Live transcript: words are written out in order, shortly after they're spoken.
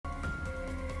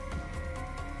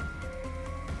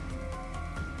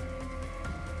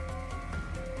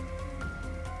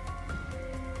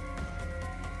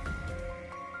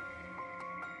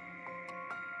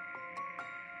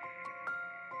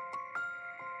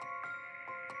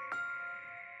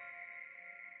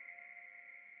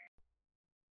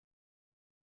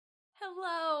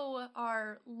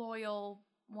our loyal,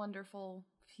 wonderful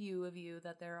few of you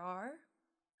that there are.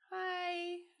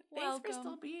 Hi. Thanks for Welcome.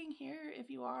 still being here if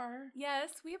you are.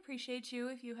 Yes, we appreciate you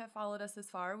if you have followed us this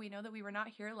far. We know that we were not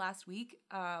here last week.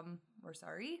 We're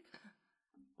sorry.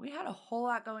 We had a whole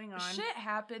lot going on. Shit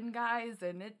happened, guys,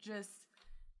 and it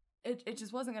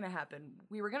just wasn't gonna happen.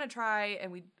 We were gonna try,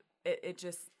 and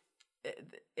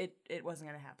it wasn't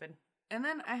gonna happen. And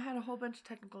then I had a whole bunch of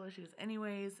technical issues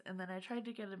anyways, and then I tried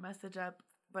to get a message up,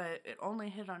 but it only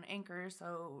hit on Anchor,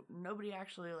 so nobody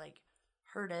actually,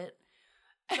 heard it.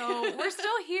 So we're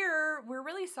still here. We're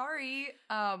really sorry.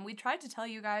 We tried to tell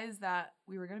you guys that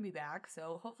we were going to be back,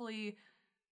 so hopefully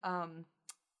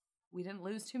we didn't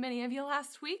lose too many of you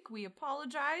last week. We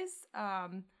apologize. I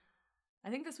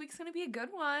think this week's going to be a good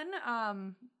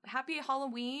one. Happy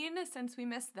Halloween, since we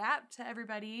missed that, to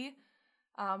everybody.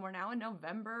 We're now in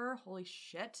November. Holy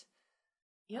shit.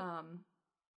 Yep.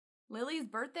 Lily's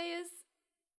birthday is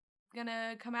going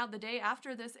to come out the day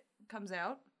after this comes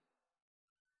out.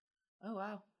 Oh,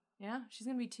 wow. Yeah, she's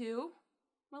gonna be 2.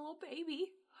 My little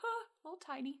baby. Huh, little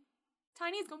tiny.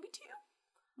 Tiny's gonna be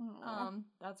 2. Aww.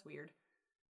 That's weird.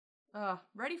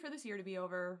 Ready for this year to be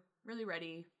over. Really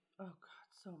ready. Oh,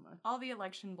 God, so much. All the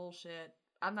election bullshit.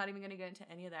 I'm not even gonna get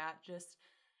into any of that. Just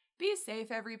be safe,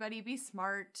 everybody. Be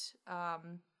smart.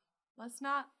 Let's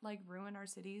not, ruin our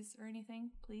cities or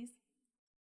anything, please.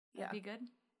 That'd be good.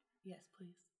 Yes,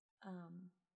 please.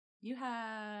 You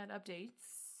had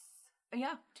updates.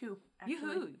 Yeah, 2, actually.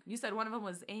 Yoo-hoo. You said one of them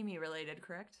was Amy related,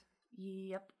 correct?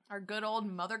 Yep. Our good old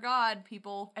Mother God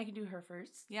people. I can do her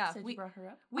first. Yeah, Since you brought her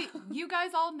up. You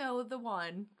guys all know the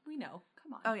one. We know.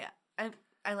 Come on. Oh, yeah.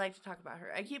 I like to talk about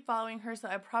her. I keep following her, so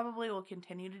I probably will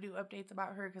continue to do updates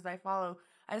about her because I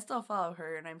still follow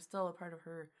her, and I'm still a part of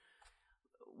her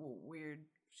weird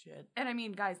shit. And I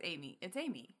mean, guys, Amy. It's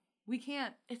Amy. We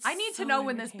can't. It's I need so to know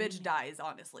when this irritating. bitch dies,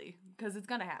 honestly, because it's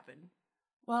gonna happen.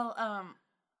 Well,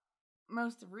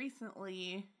 most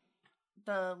recently,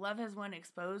 the Love Has Won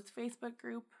Exposed Facebook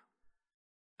group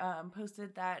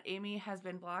posted that Amy has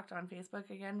been blocked on Facebook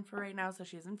again for right now, so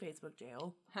she's in Facebook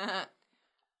jail.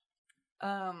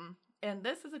 And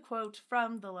this is a quote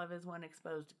from the Love Has Won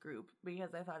Exposed group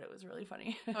because I thought it was really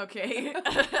funny. Okay.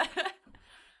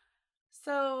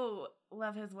 So,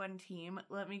 Love Has Won team,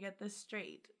 let me get this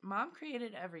straight. Mom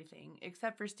created everything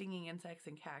except for stinging insects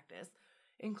and cactus,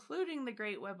 including the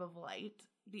Great Web of Light.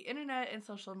 The internet and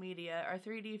social media are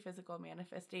 3D physical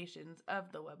manifestations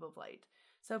of the Web of Light.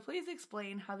 So please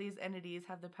explain how these entities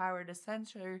have the power to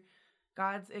censor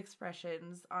God's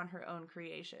expressions on her own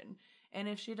creation. And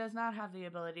if she does not have the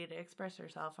ability to express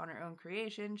herself on her own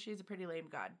creation, she's a pretty lame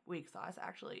god. Weak sauce,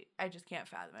 actually. I just can't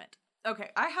fathom it. Okay,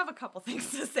 I have a couple things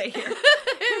to say here.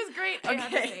 It was great. I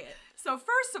had to say it. So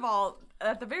first of all,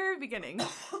 at the very beginning,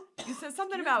 you said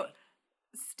something about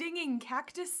stinging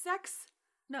cactus sex.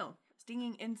 No,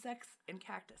 stinging insects and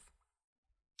cactus.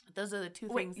 Those are the two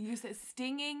Wait, things. you said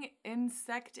stinging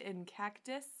insect and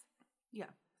cactus?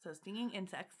 Yeah, so stinging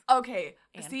insects. Okay,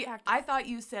 And see, cactus. I thought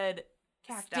you said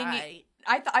Cacti. stinging.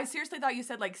 I seriously thought you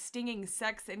said stinging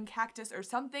sex and cactus or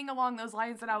something along those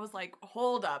lines, and I was like,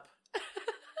 hold up.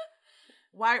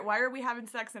 Why are we having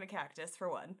sex in a cactus, for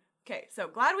one? Okay, so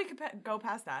glad we could go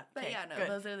past that. But okay, yeah, no, good.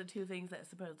 those are the two things that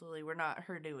supposedly were not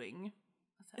her doing.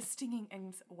 Stinging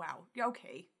and wow.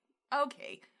 Okay.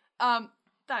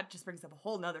 That just brings up a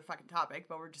whole nother fucking topic,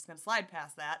 but we're just gonna slide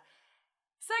past that.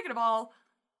 Second of all,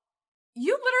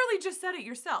 you literally just said it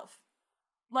yourself.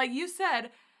 You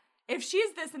said, if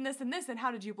she's this and this and this, then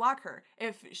how did you block her?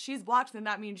 If she's blocked, then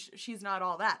that means she's not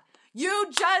all that. You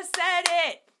just said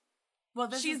it! Well,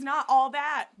 She's not all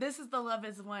that. This is the Love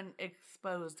Is One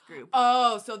Exposed group.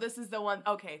 Oh, so this is the one.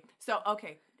 Okay.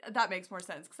 That makes more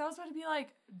sense. Because I was about to be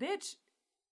like, bitch,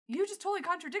 you just totally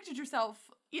contradicted yourself.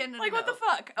 Yeah, no, What the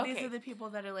fuck? Okay. These are the people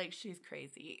that are like, she's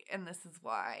crazy, and this is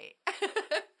why.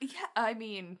 Yeah, I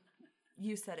mean,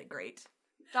 you said it great.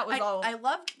 That was all. I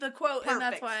loved the quote, and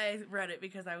that's Perfect. why I read it,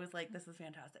 because I was like, this is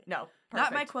fantastic. No,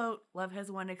 Not my perfect. quote. Love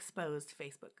Has One Exposed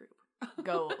Facebook group.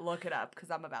 Go look it up, because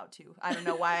I'm about to. I don't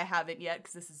know why I haven't yet,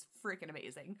 because this is freaking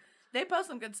amazing. They post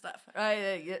some good stuff.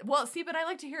 Well, see, but I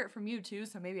like to hear it from you, too,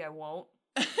 so maybe I won't.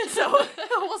 So,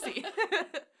 we'll see.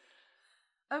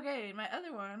 Okay, my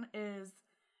other one is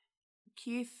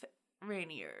Keith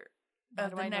Rainier How of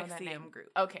do the I know that name? NXIVM group.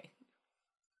 Okay.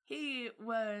 He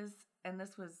was, and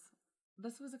this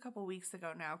was a couple weeks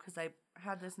ago now, because I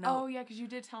had this note. Oh, yeah, because you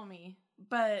did tell me.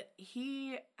 But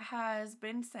he has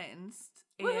been sentenced,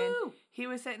 and Woohoo! he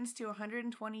was sentenced to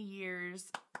 120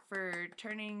 years for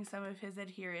turning some of his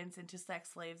adherents into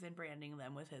sex slaves and branding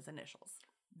them with his initials.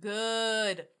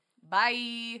 Good.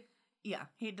 Bye. Yeah,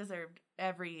 he deserved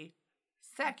every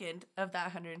second of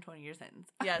that 120-year sentence.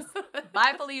 Yes.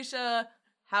 Bye, Felicia.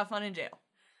 Have fun in jail.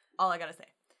 All I gotta say.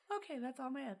 Okay, that's all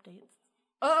my updates.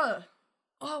 Oh,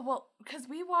 well, because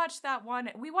we watched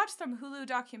some Hulu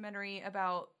documentary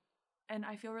about, and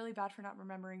I feel really bad for not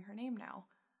remembering her name now.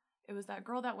 It was that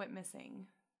girl that went missing.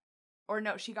 Or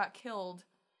no, she got killed,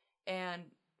 and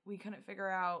we couldn't figure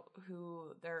out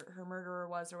who her murderer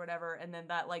was or whatever, and then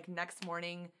that, like, next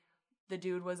morning, the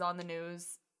dude was on the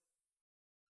news.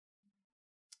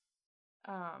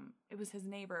 It was his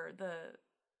neighbor,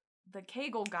 the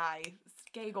Cagle guy,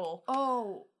 Skagel.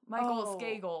 Oh. Michael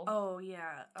Skagel. Oh,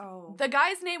 yeah. Oh. The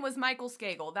guy's name was Michael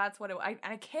Skagel. That's what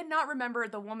I cannot remember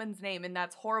the woman's name, and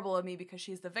that's horrible of me because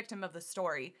she's the victim of the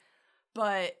story.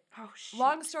 But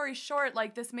long story short,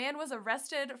 like, this man was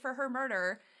arrested for her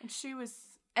murder. And she was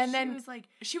they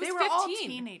 15. Were all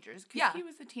teenagers. Yeah. He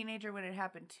was a teenager when it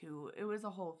happened too. It was a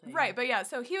whole thing. Right, but yeah,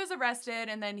 so he was arrested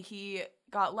and then he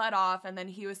got let off and then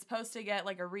he was supposed to get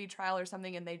like a retrial or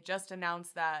something and they just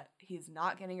announced that he's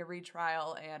not getting a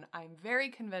retrial and I'm very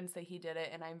convinced that he did it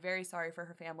and I'm very sorry for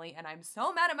her family and I'm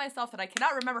so mad at myself that I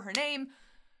cannot remember her name.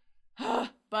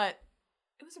 But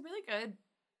it was a really good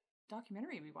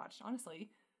documentary we watched, honestly.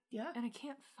 Yeah. And I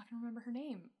can't fucking remember her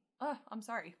name. I'm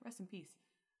sorry. Rest in peace.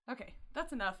 Okay,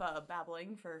 that's enough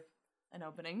babbling for an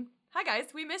opening. Hi guys,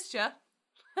 we missed ya.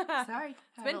 Sorry,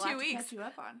 it's been 2 weeks. To catch you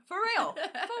up on. For real,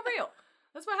 for real.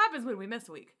 That's what happens when we miss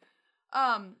a week.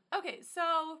 Okay,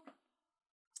 so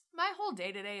my whole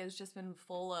day today has just been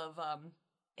full of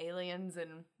aliens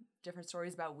and different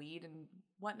stories about weed and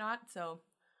whatnot. So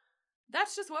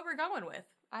that's just what we're going with.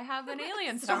 I have an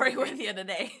alien story with you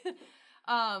today.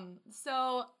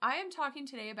 So I am talking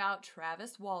today about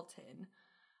Travis Walton.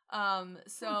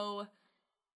 So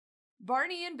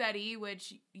Barney and Betty,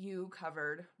 which you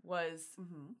covered, was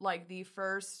like the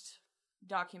first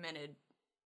documented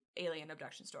alien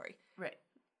abduction story. Right.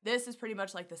 This is pretty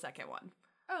much like the second one.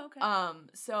 Oh, okay.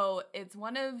 So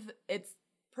it's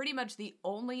pretty much the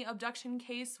only abduction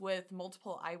case with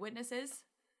multiple eyewitnesses.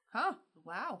 Huh.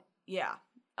 Wow. Yeah.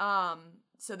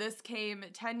 So this came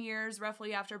 10 years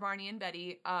roughly after Barney and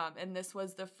Betty. And this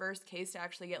was the first case to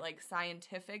actually get like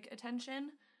scientific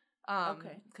attention.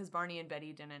 Okay. Because Barney and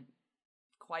Betty didn't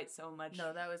quite so much.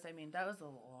 No, that was a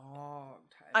long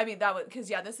time. I mean, that was, because,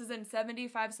 yeah, this is in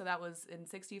 75, so that was in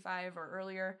 65 or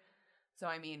earlier. So,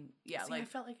 I mean, yeah. See, I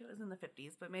felt like it was in the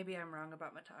 50s, but maybe I'm wrong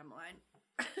about my timeline.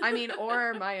 I mean,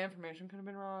 or my information could have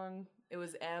been wrong. It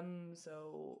was M,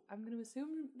 so I'm going to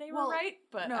assume they were right.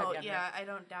 But no, I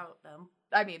don't doubt them.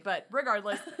 I mean, but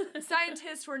regardless,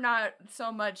 scientists were not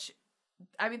so much,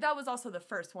 I mean, that was also the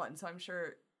first one, so I'm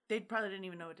sure they probably didn't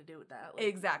even know what to do with that. Like,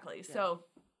 exactly. Yeah. So,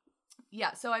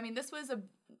 yeah. So, I mean, this was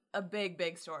a big,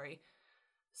 big story.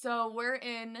 So, we're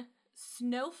in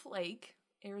Snowflake,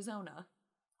 Arizona.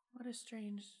 What a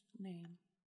strange name.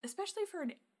 Especially for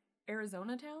an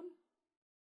Arizona town.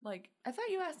 Like, I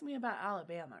thought you asked me about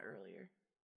Alabama earlier.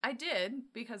 I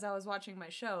did, because I was watching my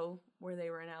show where they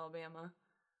were in Alabama.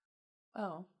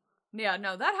 Oh. Yeah,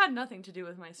 no, that had nothing to do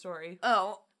with my story.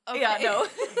 Oh. Okay. Yeah, no.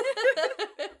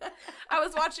 I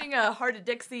was watching Heart of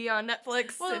Dixie on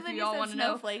Netflix, well, if you all want to know.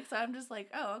 Snowflake, so I'm just like,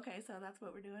 oh, okay, so that's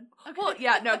what we're doing. Okay. Well,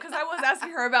 yeah, no, because I was asking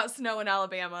her about snow in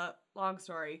Alabama. Long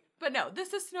story. But no,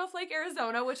 this is Snowflake,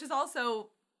 Arizona, which is also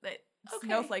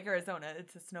Snowflake, Arizona.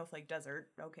 It's a snowflake desert.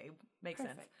 Okay, makes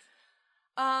sense.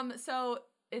 So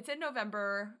it's in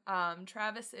November.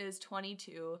 Travis is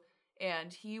 22,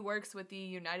 and he works with the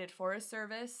United Forest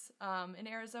Service in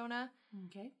Arizona.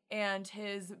 Okay. And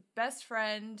his best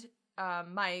friend,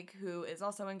 Mike, who is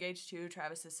also engaged to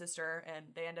Travis's sister, and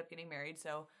they end up getting married.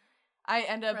 So I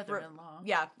end up brother-in-law.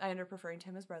 I end up referring to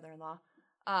him as brother-in-law.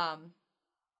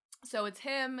 So it's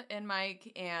him and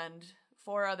Mike and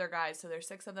 4 other guys. So there's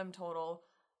 6 of them total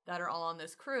that are all on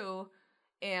this crew.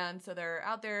 And so they're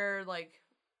out there, like,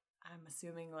 I'm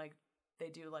assuming, like, they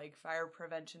do, like, fire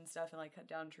prevention stuff and, like, cut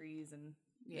down trees and,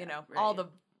 all the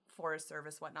Forest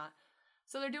Service, whatnot.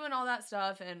 So they're doing all that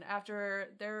stuff, and after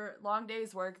their long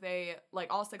day's work, they,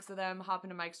 like, all 6 of them hop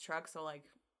into Mike's truck, so, like,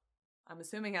 I'm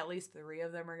assuming at least 3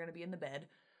 of them are going to be in the bed.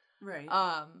 Right.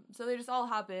 So they just all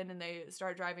hop in, and they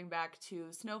start driving back to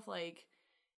Snowflake,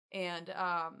 and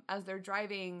as they're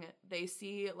driving, they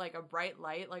see, like, a bright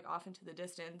light, like, off into the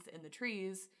distance in the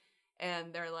trees,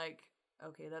 and they're like,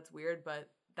 okay, that's weird,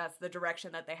 but that's the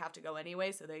direction that they have to go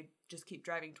anyway, so they just keep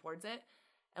driving towards it.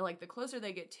 And, like, the closer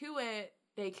they get to it,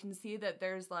 they can see that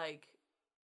there's, like,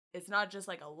 it's not just,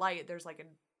 like, a light, there's, like,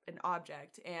 an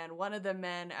object. And one of the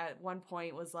men at one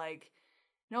point was like,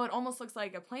 no, it almost looks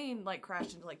like a plane, like,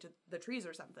 crashed into, like, the trees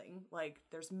or something. Like,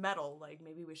 there's metal, like,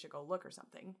 maybe we should go look or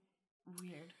something.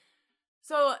 Weird.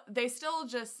 So they still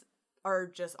just are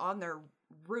just on their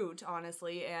route,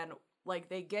 honestly, and like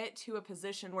they get to a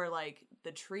position where like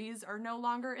the trees are no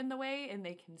longer in the way and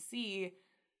they can see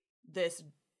this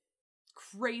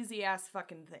crazy ass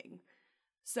fucking thing.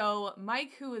 So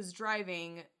Mike, who is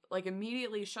driving, like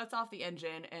immediately shuts off the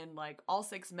engine, and like all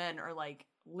 6 men are like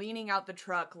leaning out the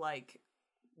truck like,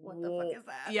 what the fuck is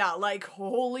that? Yeah, like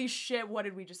holy shit, what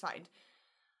did we just find?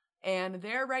 And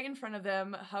there, right in front of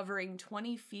them, hovering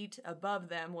 20 feet above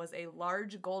them, was a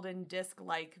large golden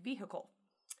disc-like vehicle.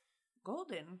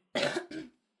 Golden?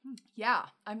 Yeah,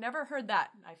 I've never heard that.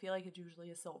 I feel like it's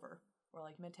usually a silver or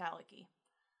like metallic-y.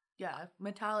 Yeah,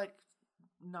 metallic,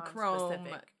 Chrome.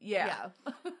 non-specific. Yeah.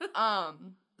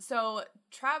 So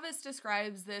Travis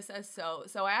describes this as so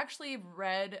I actually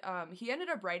read, he ended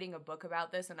up writing a book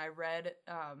about this, and I read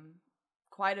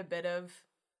quite a bit of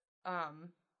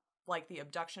like the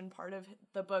abduction part of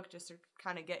the book just to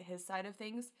kind of get his side of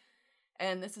things.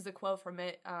 And this is a quote from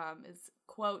it. It's,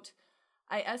 quote,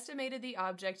 "I estimated the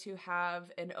object to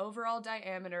have an overall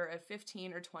diameter of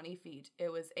 15 or 20 feet.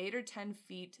 It was 8 or 10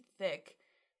 feet thick.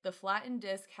 The flattened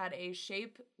disc had a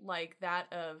shape like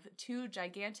that of 2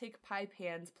 gigantic pie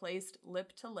pans placed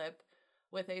lip to lip,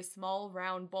 with a small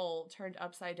round bowl turned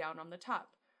upside down on the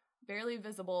top. Barely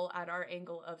visible at our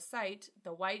angle of sight,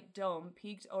 the white dome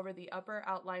peeked over the upper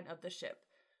outline of the ship.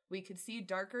 We could see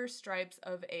darker stripes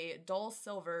of a dull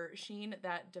silver sheen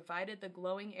that divided the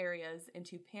glowing areas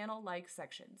into panel-like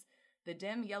sections. The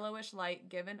dim yellowish light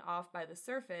given off by the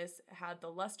surface had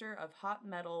the luster of hot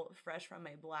metal fresh from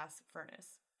a blast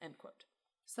furnace." End quote.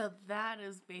 So that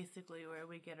is basically where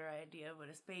we get our idea of what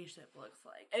a spaceship looks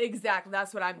like. Exactly.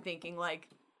 That's what I'm thinking. Like,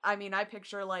 I mean, I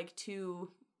picture like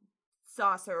 2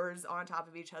 saucers on top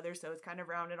of each other, so it's kind of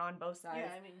rounded on both sides.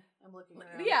 Yeah, I mean, I'm looking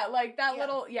around. Yeah, like that Yeah,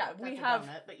 little, yeah, we have,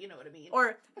 donut, but you know what I mean.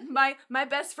 or my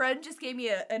best friend just gave me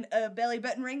a belly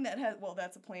button ring that has, well,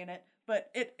 that's a planet, but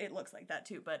it looks like that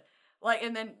too, but like,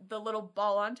 and then the little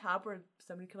ball on top where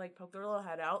somebody can like poke their little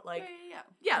head out, like,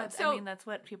 yeah. So I mean, that's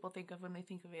what people think of when they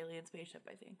think of alien spaceship,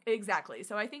 I think. Exactly.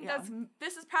 So I think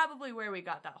this is probably where we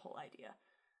got that whole idea.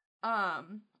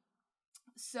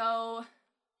 So,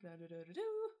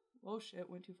 oh shit,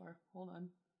 went too far. Hold on.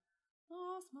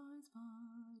 Lost my spot.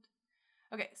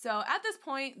 Okay, so at this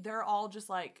point, they're all just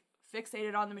like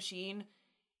fixated on the machine,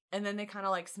 and then they kind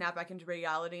of like snap back into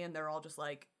reality, and they're all just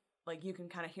like you can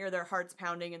kind of hear their hearts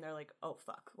pounding, and they're like, oh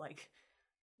fuck, like,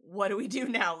 what do we do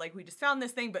now? Like, we just found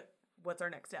this thing, but what's our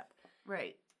next step?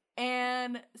 Right.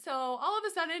 And so all of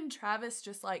a sudden, Travis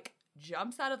just like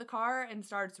jumps out of the car and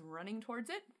starts running towards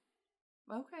it.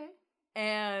 Okay.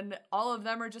 And all of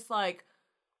them are just like,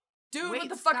 dude, Wait, what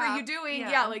the fuck are stop. you doing?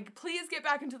 Yeah. Like, please get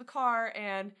back into the car.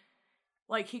 And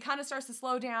like, he kind of starts to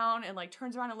slow down and like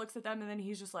turns around and looks at them. And then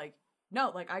he's just like,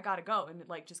 no, like, I gotta go. And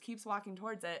like, just keeps walking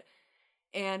towards it.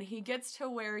 And he gets to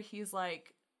where he's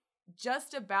like,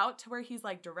 just about to where he's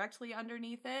like directly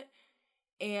underneath it.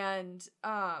 And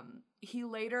he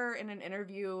later in an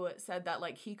interview said that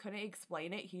like he couldn't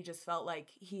explain it. He just felt like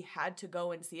he had to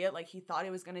go and see it. Like he thought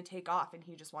it was going to take off and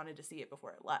he just wanted to see it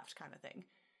before it left, kind of thing.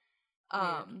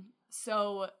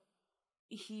 So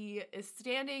he is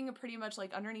standing pretty much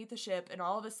like underneath the ship, and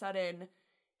all of a sudden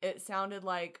it sounded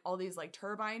like all these like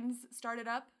turbines started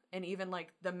up, and even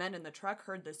like the men in the truck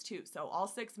heard this too. So all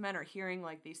 6 men are hearing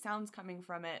like these sounds coming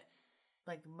from it.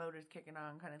 Like the motor's kicking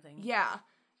on kind of thing. Yeah.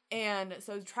 And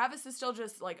so Travis is still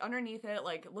just like underneath it,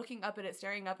 like looking up at it,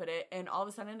 staring up at it, and all of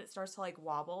a sudden it starts to like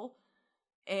wobble.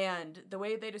 And the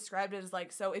way they described it is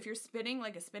like, so if you're spinning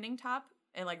like a spinning top,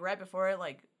 and like right before it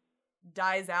like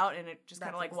dies out and it just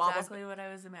kind of like wobbles. That's exactly what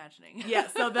I was imagining. Yeah,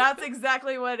 so that's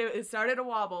exactly what it started to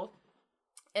wobble.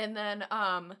 And then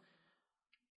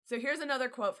so here's another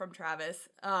quote from Travis.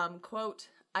 Quote,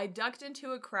 "I ducked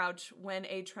into a crouch when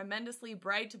a tremendously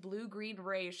bright blue-green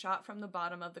ray shot from the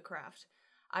bottom of the craft.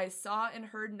 I saw and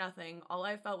heard nothing. All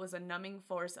I felt was a numbing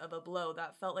force of a blow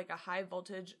that felt like a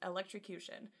high-voltage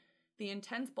electrocution. The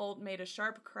intense bolt made a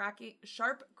sharp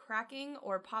cracking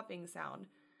or popping sound.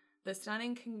 The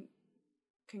stunning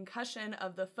concussion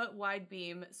of the foot-wide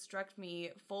beam struck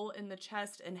me full in the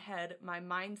chest and head. My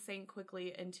mind sank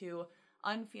quickly into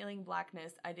unfeeling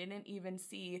blackness. I didn't even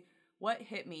see what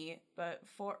hit me, but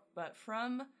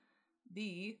from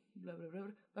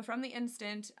the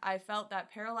instant I felt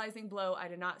that paralyzing blow, I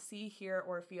did not see, hear,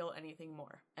 or feel anything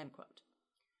more." End quote.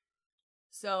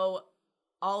 So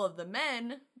all of the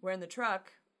men were in the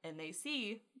truck, and they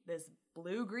see this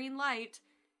blue-green light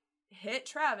hit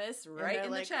Travis right in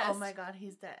like, the chest. Oh my god,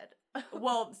 he's dead.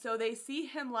 Well, so they see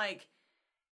him like,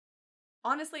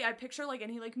 honestly, I picture like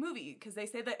any like movie, because they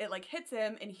say that it like hits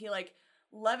him and he like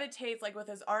levitates like with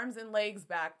his arms and legs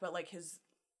back, but like his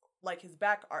like his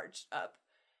back arched up.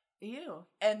 Ew.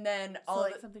 And then all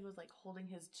like something was like holding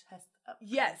his chest up.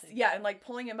 Yes, yeah, and like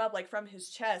pulling him up like from his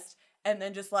chest and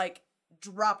then just like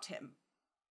dropped him.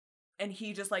 And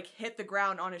he just like hit the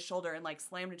ground on his shoulder and like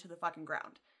slammed into the fucking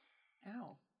ground.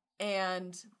 Ow.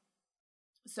 And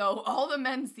so all the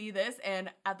men see this,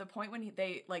 and at the point when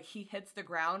he hits the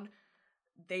ground,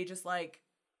 they just like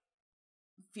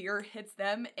fear hits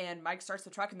them, and Mike starts the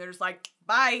truck, and they're just like,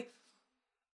 bye.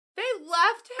 They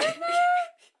left him there?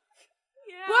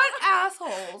 Yeah. What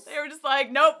assholes? They were just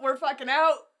like, nope, we're fucking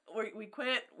out. We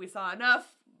quit. We saw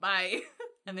enough. Bye.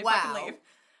 And they fucking leave.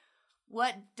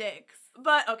 What dicks.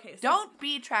 But, okay. So, don't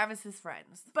be Travis's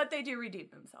friends. But they do redeem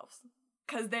themselves.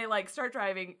 Because they, like, start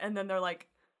driving, and then they're like,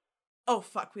 oh,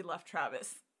 fuck, we left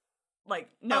Travis. Like,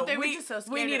 no, they were just so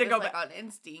scared we need to go back. On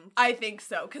instinct. I think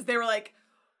so. Because they were like,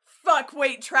 fuck,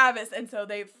 wait, Travis. And so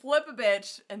they flip a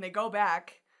bitch, and they go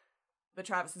back. But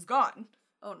Travis is gone.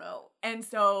 Oh, no. And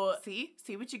so... See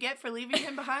what you get for leaving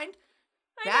him behind?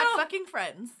 I Bad know. fucking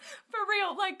friends. For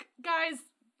real. Like, guys,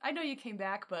 I know you came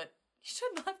back, but you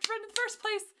shouldn't have left Fred in the first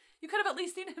place. You could have at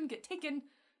least seen him get taken.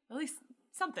 At least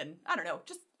something. I don't know.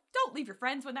 Just don't leave your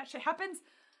friends when that shit happens.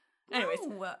 Anyways.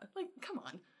 No. Like, come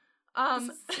on.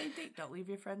 This is the same thing. Don't leave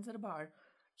your friends at a bar.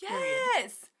 Yes!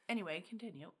 Period. Anyway,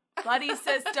 continue. Buddy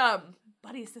system.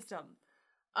 Buddy system.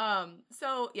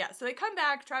 So they come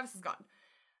back. Travis is gone.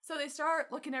 So they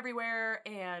start looking everywhere,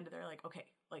 and they're like, okay,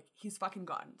 like, he's fucking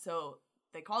gone. So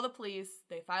they call the police.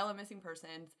 They file a missing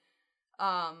persons.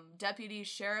 Deputy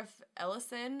Sheriff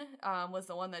Ellison was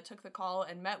the one that took the call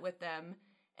and met with them,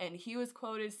 and he was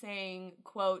quoted saying,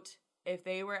 quote, if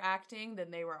they were acting,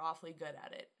 then they were awfully good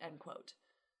at it, end quote.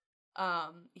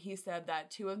 He said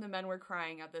that 2 of the men were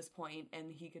crying at this point,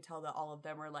 and he could tell that all of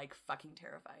them were, like, fucking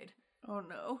terrified. Oh,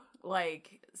 no.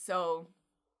 Like, so,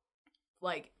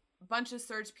 like, a bunch of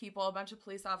search people, a bunch of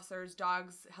police officers,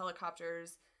 dogs,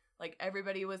 helicopters, like,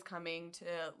 everybody was coming to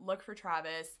look for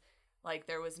Travis. Like,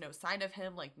 there was no sign of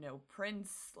him, like, no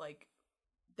prints, like,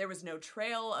 there was no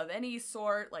trail of any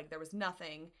sort, like, there was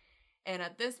nothing. And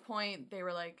at this point, they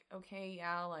were like, okay,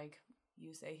 yeah, like,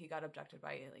 you say he got abducted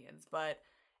by aliens, but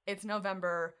it's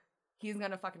November, he's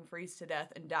gonna fucking freeze to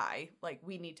death and die. Like,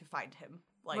 we need to find him.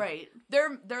 Like, right.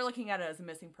 They're looking at it as a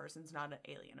missing persons, not an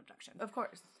alien abduction. Of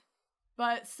course.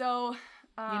 But so,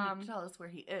 you need to tell us where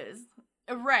he is.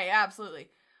 Right, absolutely.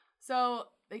 So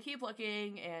they keep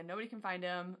looking and nobody can find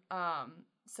him.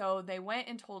 So they went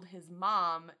and told his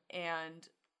mom, and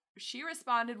she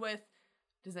responded with,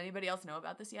 does anybody else know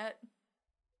about this yet?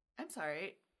 I'm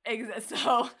sorry.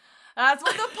 So that's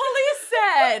what the police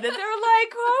said. They're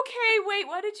like, okay, wait,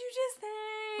 what did you just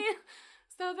say?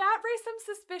 So that raised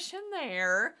some suspicion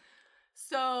there.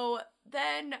 So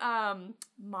then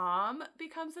mom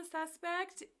becomes a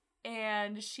suspect,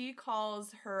 and she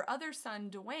calls her other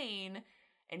son, Dwayne,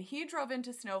 and he drove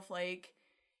into Snowflake,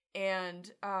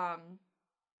 and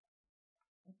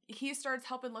he starts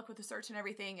helping look with the search and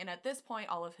everything. And at this point,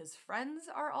 all of his friends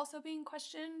are also being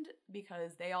questioned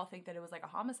because they all think that it was like a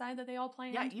homicide that they all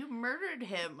planned. Yeah, you murdered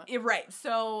him. Right.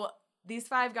 So these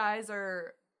 5 guys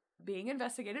are being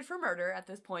investigated for murder at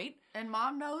this point. And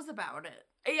mom knows about it.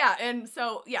 Yeah, and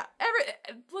so, yeah,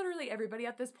 literally everybody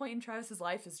at this point in Travis's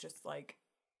life is just like,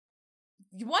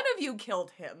 one of you killed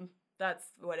him. That's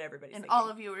what everybody's and thinking. All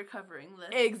of you are covering this.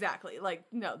 Exactly. Like,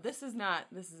 no, this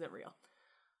isn't real.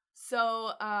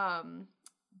 So,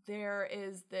 there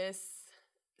is this,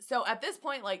 so at this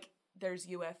point, like, there's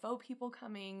UFO people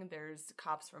coming, there's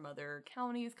cops from other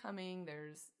counties coming,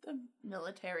 there's the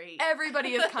military. Everybody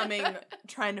is coming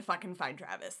trying to fucking find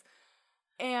Travis.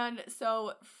 And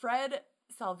so Fred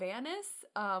Salvanis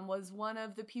was one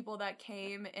of the people that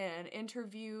came and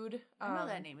interviewed I know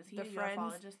that name. Is he a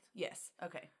ufologist? Yes.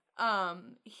 Okay. I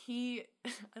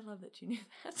love that you knew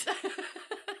that.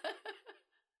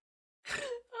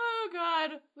 Oh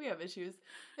God, we have issues.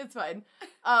 It's fine.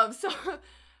 So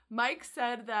Mike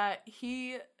said that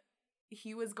he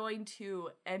was going to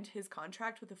end his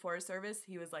contract with the Forest Service.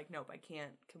 He was like, nope, I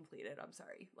can't complete it. I'm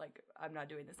sorry. Like, I'm not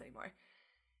doing this anymore.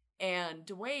 And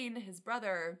Dwayne, his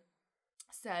brother,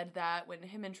 said that when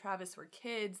him and Travis were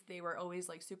kids, they were always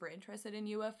like super interested in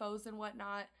UFOs and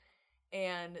whatnot,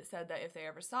 and said that if they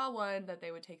ever saw one, that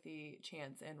they would take the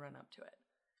chance and run up to it.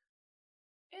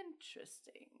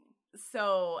 Interesting.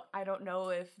 So I don't know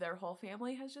if their whole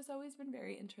family has just always been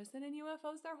very interested in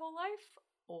UFOs their whole life,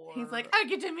 or he's like, I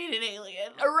get to meet an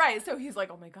alien. Right. So he's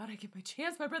like, oh my God, I get my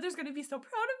chance. My brother's gonna be so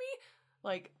proud of me.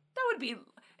 Like, that would be,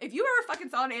 if you ever fucking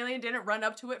saw an alien, didn't run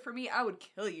up to it for me, I would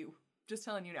kill you. Just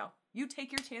telling you now. You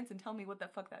take your chance and tell me what the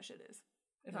fuck that shit is.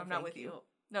 If I'm not with you.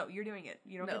 No, you're doing it.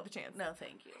 You don't get the chance. No,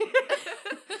 thank you.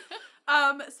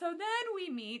 So then we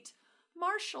meet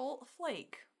Marshall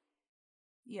Flake.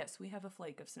 Yes, we have a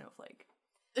flake of snowflake.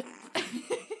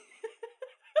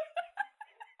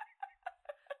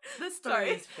 This story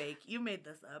is fake. You made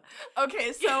this up.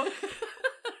 Okay, so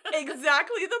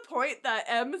exactly the point that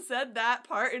Em said that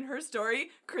part in her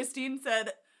story, Christine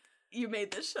said, "You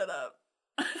made this shit up."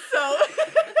 So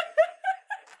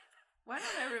why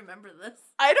don't I remember this?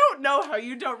 I don't know how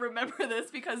you don't remember this,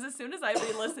 because as soon as I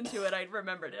re-listened to it, I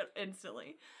remembered it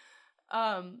instantly.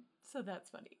 So that's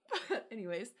funny.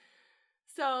 Anyways,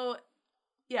 so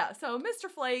yeah, so Mr.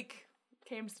 Flake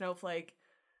came to Snowflake,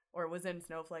 or was in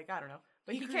Snowflake, I don't know.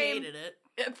 But he created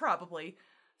it. Probably.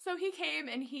 So he came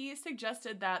and he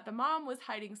suggested that the mom was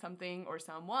hiding something or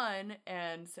someone,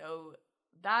 and so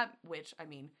that, which, I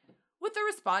mean, with the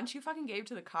response you fucking gave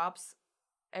to the cops,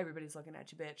 everybody's looking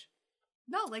at you, bitch.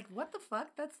 No, like, what the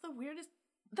fuck? That's the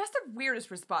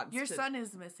weirdest response. Your son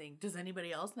is missing. Does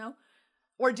anybody else know?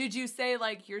 Or did you say,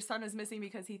 like, your son is missing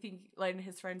because and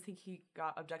his friends think he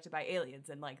got abducted by aliens,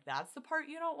 and, like, that's the part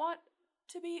you don't want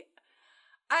to be?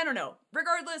 I don't know.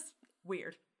 Regardless,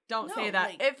 weird. Don't say that.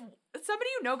 Like, if somebody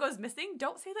you know goes missing,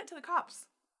 don't say that to the cops.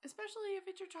 Especially if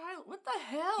it's your child. What the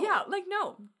hell? Yeah, like,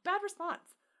 no. Bad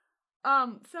response.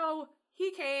 So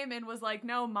he came and was like,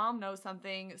 no, mom knows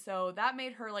something. So that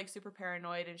made her, like, super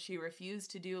paranoid, and she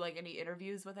refused to do, like, any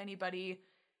interviews with anybody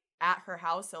at her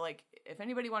house. So, like, if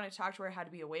anybody wanted to talk to her, it had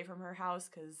to be away from her house,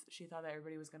 because she thought that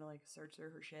everybody was gonna, like, search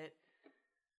through her shit.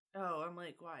 Oh, I'm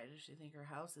like, why? Does she think her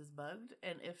house is bugged?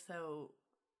 And if so,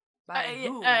 by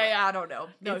whom? I don't know.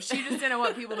 No, she just didn't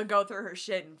want people to go through her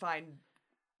shit and find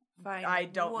I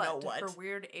don't know what. Her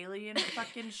weird alien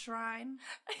fucking shrine?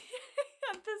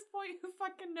 At this point, who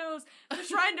fucking knows? The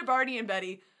shrine to Barney and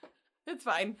Betty. It's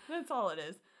fine. That's all it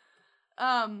is.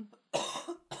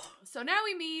 So now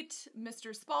we meet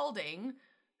Mr. Spaulding,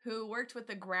 who worked with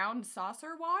the Ground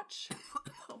Saucer Watch.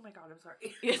 Oh my god, I'm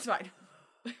sorry. It's fine.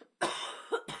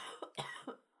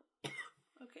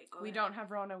 Okay, go We ahead. don't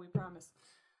have Rona, we promise.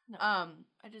 No,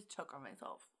 I just choke on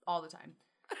myself. All the time.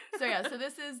 So yeah, so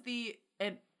this is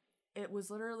it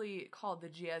was literally called the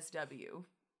GSW.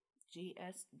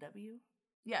 GSW?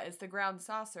 Yeah, it's the Ground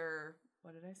Saucer.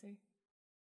 What did I say?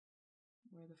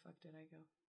 Where the fuck did I go?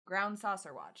 Ground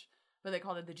Saucer Watch. But they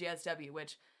called it the GSW,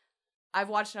 which I've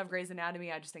watched enough Grey's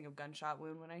Anatomy. I just think of gunshot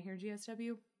wound when I hear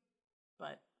GSW.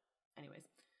 But anyways.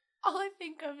 All I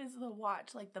think of is The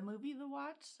Watch, like the movie The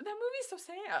Watch. That movie's so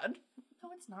sad. No,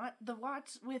 it's not. The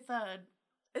Watch with, Isn't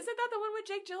that the one with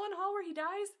Jake Gyllenhaal where he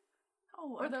dies?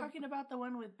 Oh, I'm talking about the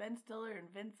one with Ben Stiller and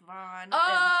Vince Vaughn.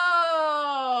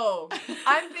 Oh!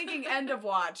 I'm thinking End of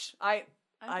Watch. I'm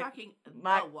talking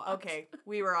The Watch. Okay,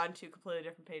 we were on two completely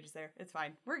different pages there. It's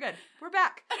fine. We're good. We're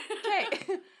back.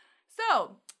 Okay.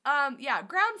 So, yeah,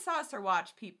 Ground Saucer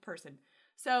Watch person.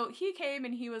 So he came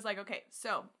and he was like, okay,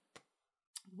 so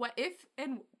what if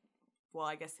and, well,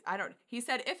 I guess, I don't, he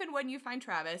said, if and when you find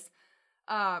Travis,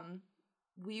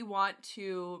 we want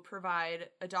to provide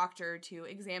a doctor to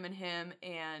examine him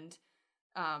and,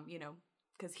 you know,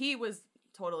 because he was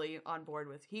totally on board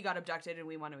with, he got abducted and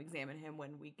we want to examine him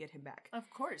when we get him back. Of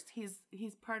course,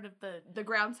 he's part of the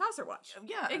Ground Saucer Watch.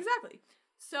 Yeah. Exactly.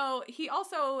 So he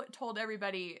also told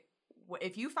everybody,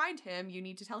 if you find him, you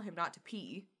need to tell him not to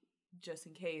pee, just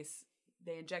in case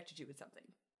they injected you with something.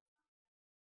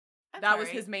 That was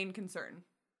his main concern.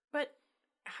 But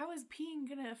how is peeing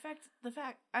going to affect the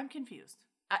fact? I'm confused.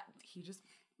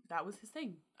 That was his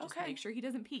thing. Just Okay. make sure he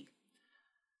doesn't pee.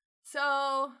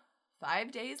 So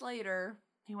 5 days later.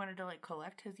 He wanted to, like,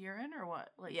 collect his urine or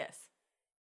what? Like, yes.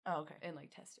 Oh, okay. And,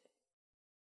 like, test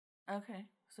it. Okay.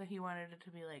 So he wanted it to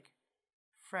be, like,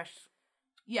 fresh.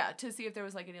 Yeah, to see if there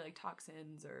was, like, any, like,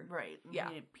 toxins or. Right. Yeah.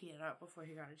 He didn't pee it out before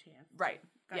he got a chance. Right.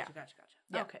 Gotcha.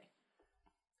 Yeah. Okay.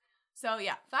 So,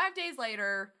 yeah, 5 days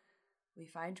later, we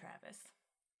find Travis.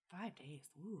 5 days.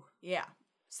 Ooh. Yeah.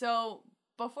 So,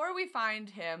 before we find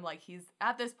him, like, he's,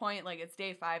 at this point, like, it's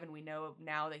day 5, and we know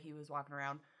now that he was walking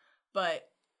around. But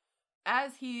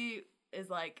as he is,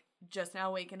 like, just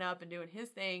now waking up and doing his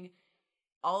thing,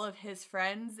 all of his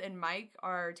friends and Mike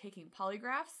are taking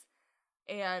polygraphs,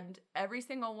 and every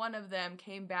single one of them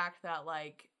came back that,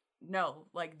 like, no,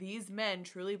 like, these men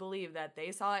truly believe that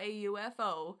they saw a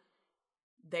UFO.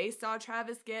 They saw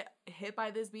Travis get hit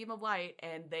by this beam of light,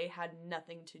 and they had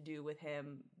nothing to do with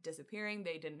him disappearing.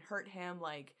 They didn't hurt him.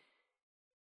 Like,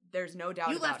 there's no doubt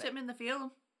about it. You left him in the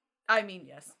field? I mean,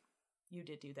 yes, you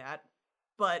did do that.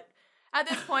 But at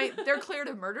this point, they're cleared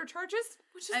of murder charges,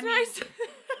 which is nice.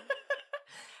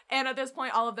 And at this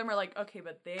point, all of them are like, okay,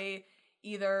 but they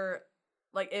either,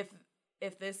 like,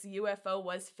 if this UFO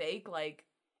was fake, like,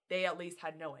 they at least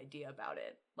had no idea about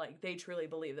it. Like, they truly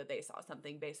believe that they saw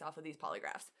something based off of these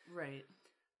polygraphs. Right.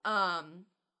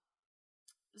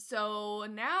 So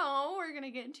now we're going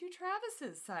to get into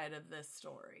Travis's side of this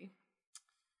story.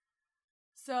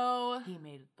 So He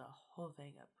made the whole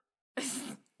thing up.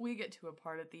 we get to a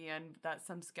part at the end that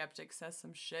some skeptic says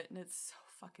some shit, and it's so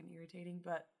fucking irritating,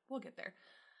 but we'll get there.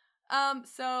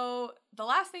 So the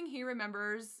last thing he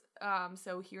remembers,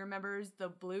 so he remembers the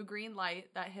blue-green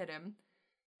light that hit him,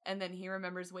 and then he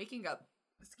remembers waking up.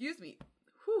 Excuse me.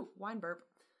 Whew, wine burp.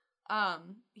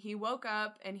 He woke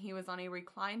up and he was on a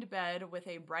reclined bed with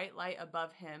a bright light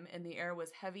above him, and the air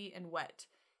was heavy and wet.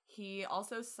 He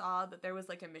also saw that there was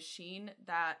like a machine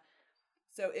that,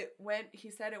 so he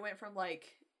said it went from like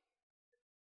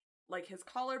his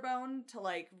collarbone to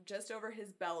like just over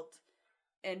his belt,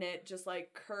 and it just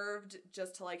like curved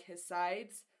just to like his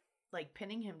sides. Like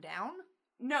pinning him down?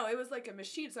 No, it was like a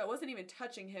machine, so it wasn't even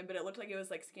touching him, but it looked like it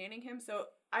was like scanning him. So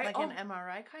an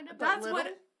MRI kind of?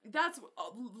 That's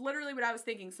literally what I was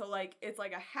thinking. So like it's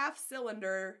like a half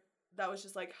cylinder that was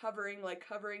just like hovering, like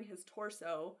covering his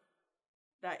torso,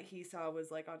 that he saw was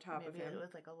like on top of him. Maybe it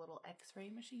was like a little X-ray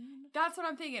machine. That's what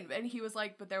I'm thinking. And he was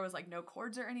like, but there was like no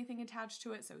cords or anything attached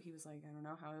to it, so he was like, I don't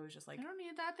know how it was just like I don't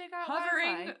need that. They got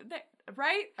hovering,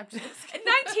 right? I'm just In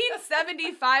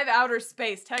 1975, outer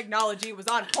space technology was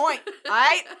on point. All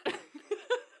right,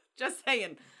 just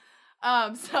saying.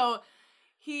 So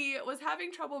he was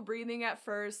having trouble breathing at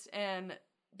first,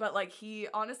 but like he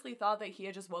honestly thought that he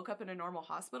had just woke up in a normal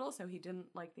hospital, so he didn't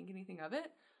like think anything of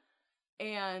it.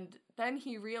 And then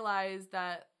he realized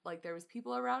that like there was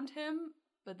people around him,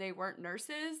 but they weren't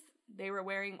nurses. They were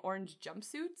wearing orange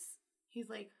jumpsuits. He's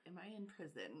like, am I in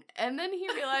prison? And then he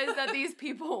realized that these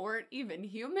people weren't even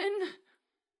human.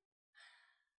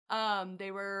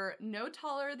 They were no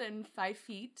taller than 5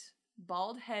 feet,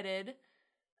 bald-headed.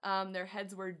 Their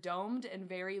heads were domed and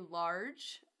very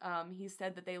large. He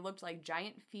said that they looked like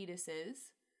giant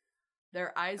fetuses.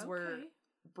 Their eyes were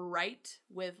bright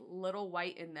with little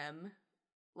white in them.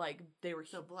 Like they were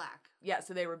so black. Yeah,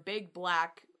 so they were big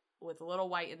black with a little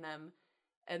white in them.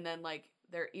 And then like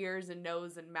their ears and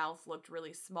nose and mouth looked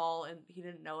really small, and he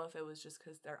didn't know if it was just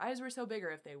because their eyes were so big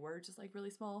or if they were just like really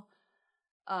small.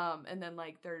 And then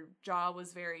like their jaw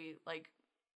was very like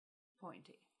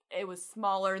pointy. It was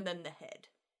smaller than the head.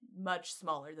 Much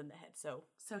smaller than the head. So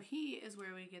he is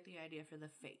where we get the idea for the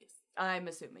face. I'm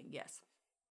assuming, yes.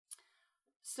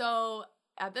 So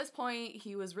at this point,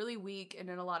 he was really weak and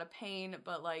in a lot of pain,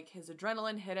 but like his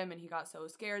adrenaline hit him and he got so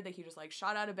scared that he just like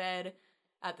shot out of bed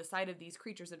at the sight of these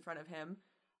creatures in front of him.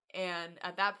 And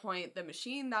at that point, the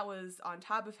machine that was on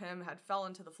top of him had fell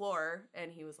into the floor,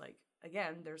 and he was like,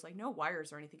 again, there's like no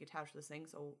wires or anything attached to this thing,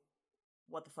 so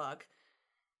what the fuck?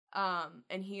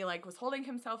 And he like was holding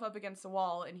himself up against a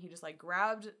wall, and he just like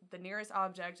grabbed the nearest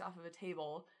object off of a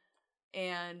table,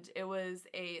 and it was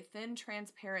a thin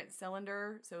transparent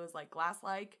cylinder, so it was like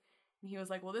glass-like, and he was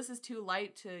like, well, this is too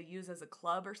light to use as a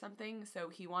club or something, so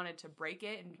he wanted to break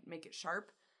it and make it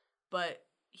sharp, but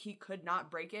he could not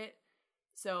break it.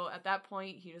 So at that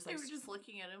point, he just like... They were just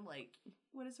looking at him like,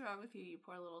 what is wrong with you, you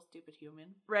poor little stupid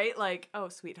human? Right? Like, oh,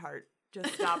 sweetheart,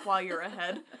 just stop while you're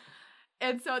ahead.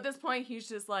 And so at this point, he's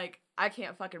just like, I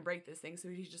can't fucking break this thing. So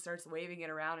he just starts waving it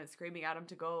around and screaming at him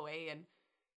to go away. And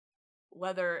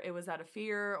whether it was out of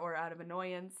fear or out of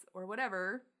annoyance or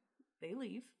whatever, they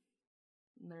leave.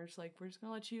 And they're just like, we're just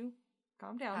going to let you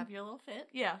calm down. Have your little fit.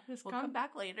 Yeah. We'll come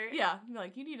back later. Yeah.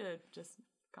 Like, you need to just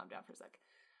calm down for a sec.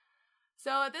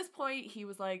 So at this point, he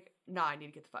was like, nah, I need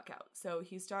to get the fuck out. So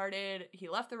he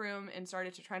left the room and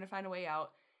started to try to find a way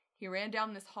out. He ran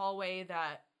down this hallway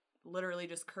that literally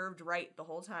just curved right the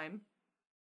whole time.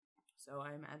 So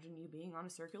I imagine you being on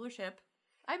a circular ship.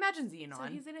 I imagine Xenon. So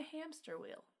he's in a hamster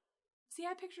wheel. See,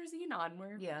 I picture Xenon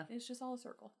where it's just all a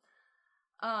circle.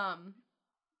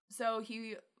 So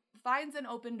he finds an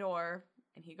open door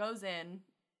and he goes in,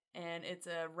 and it's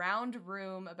a round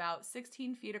room about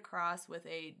 16 feet across with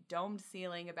a domed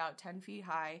ceiling about 10 feet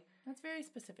high. That's very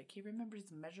specific. He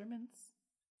remembers measurements.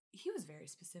 He was very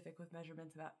specific with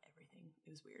measurements about everything. It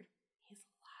was weird. He's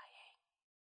lying.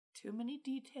 Too many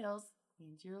details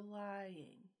means you're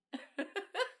lying.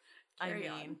 Carry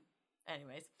on.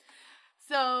 Anyways.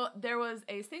 So there was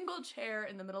a single chair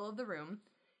in the middle of the room.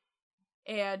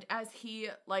 And as he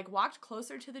like walked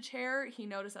closer to the chair, he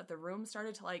noticed that the room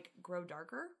started to like grow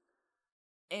darker.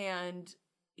 And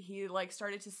he like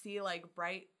started to see like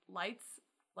bright lights,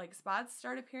 like spots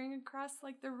start appearing across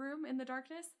like the room in the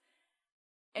darkness.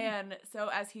 And so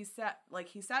as he sat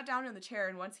down in the chair,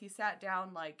 and once he sat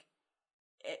down, like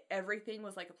everything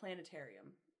was like a planetarium.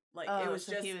 Like it was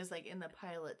so just, he was like in the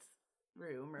pilot's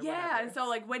room or yeah, whatever. and so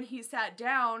like when he sat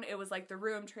down, it was like the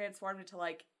room transformed into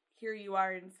like, here you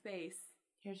are in space.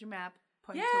 Here's your map.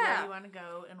 Point to Yeah. where you want to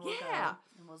go, and we'll Yeah. go,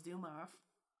 and we'll zoom off.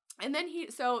 And then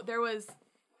so there was,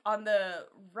 on the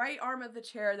right arm of the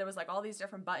chair, there was like all these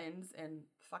different buttons, and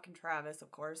fucking Travis,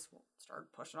 of course,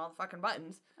 started pushing all the fucking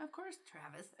buttons. Of course,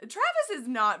 Travis. Travis is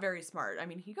not very smart. I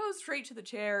mean, he goes straight to the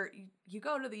chair. You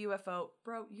go to the UFO.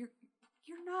 Bro, you're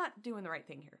not doing the right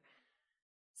thing here.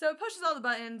 So it pushes all the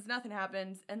buttons, nothing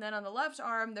happens. And then on the left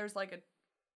arm, there's like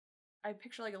I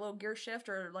picture like a little gear shift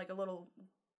or like a little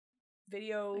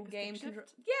video Like a game stick control.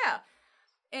 shift? Yeah.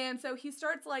 And so he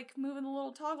starts like moving the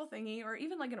little toggle thingy, or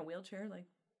even like in a wheelchair, like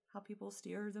how people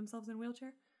steer themselves in a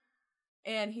wheelchair.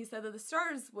 And he said that the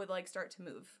stars would like start to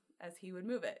move as he would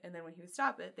move it. And then when he would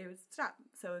stop it, they would stop.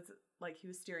 So it's like he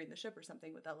was steering the ship or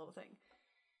something with that little thing.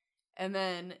 And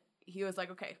then he was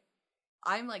like, okay,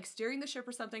 I'm like steering the ship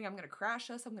or something. I'm going to crash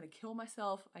us. I'm going to kill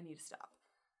myself. I need to stop.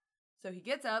 So he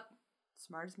gets up.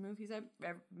 Smartest move he's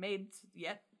ever made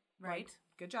yet. Right. Like,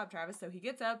 good job, Travis. So he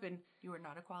gets up and You are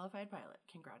not a qualified pilot.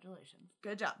 Congratulations.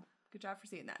 good job. Good job for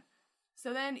seeing that.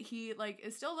 So then he like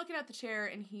is still looking at the chair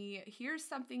and he hears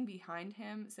something behind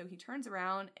him. So he turns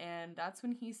around and that's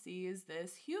when he sees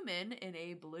this human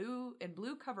in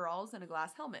blue coveralls and a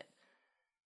glass helmet.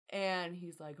 And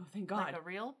he's like, "Oh, thank God." Like a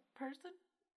real person?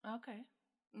 Okay.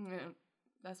 Yeah,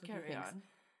 that's what Carry he thinks. on.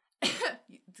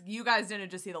 You guys didn't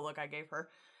just see the look I gave her.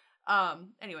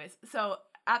 Anyways, so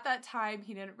at that time,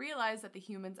 he didn't realize that the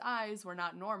human's eyes were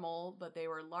not normal, but they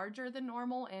were larger than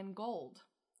normal and gold.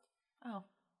 Oh.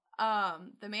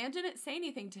 The man didn't say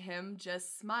anything to him,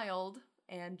 just smiled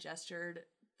and gestured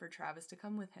for Travis to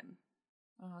come with him.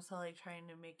 Oh, so like trying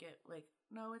to make it like,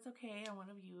 no, it's okay. I'm one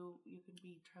of you. You can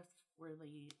be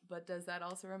trustworthy. But does that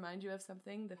also remind you of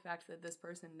something? The fact that this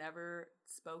person never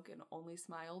spoke and only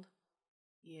smiled?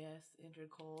 Yes, Andrew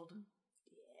Cold.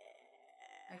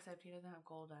 Yeah. Except he doesn't have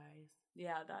gold eyes.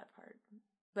 Yeah, that part.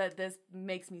 But this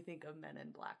makes me think of Men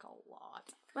in Black a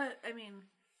lot. But, I mean,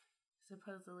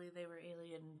 supposedly they were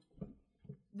alien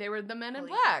They were the Men in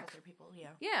police Black. officer people, yeah.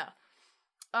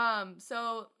 Yeah.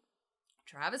 So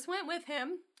Travis went with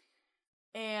him,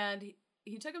 and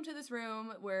he took him to this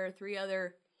room where 3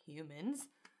 other humans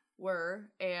were,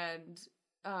 and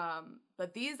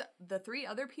but the 3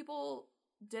 other people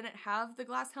didn't have the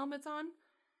glass helmets on.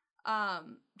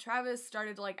 Travis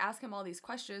started to like ask him all these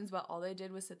questions, but all they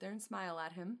did was sit there and smile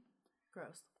at him.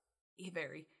 Gross.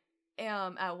 Very.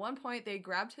 At one point, they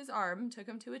grabbed his arm, took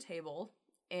him to a table,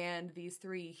 and these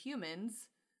 3 humans.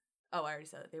 Oh, I already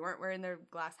said it. They weren't wearing their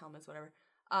glass helmets, whatever.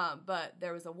 But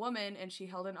there was a woman, and she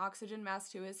held an oxygen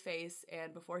mask to his face,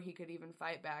 and before he could even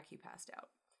fight back, he passed out.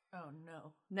 Oh,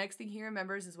 no. Next thing he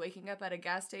remembers is waking up at a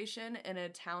gas station in a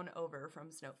town over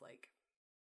from Snowflake.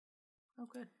 Oh,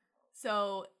 good.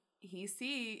 So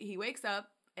he wakes up,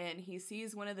 and he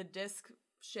sees one of the disc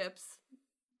ships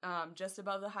just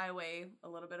above the highway, a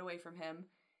little bit away from him.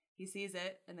 He sees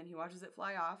it, and then he watches it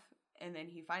fly off, and then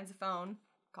he finds a phone,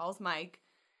 calls Mike,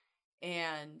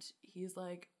 and he's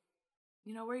like,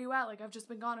 you know, where you at? Like, I've just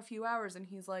been gone a few hours. And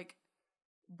he's like,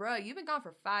 bruh, you've been gone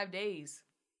for 5 days.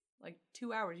 Like,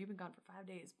 2 hours. You've been gone for 5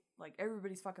 days. Like,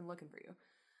 everybody's fucking looking for you.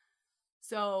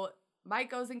 So Mike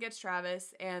goes and gets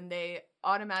Travis, and they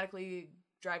automatically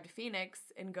drive to Phoenix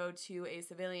and go to a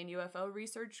civilian UFO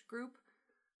research group.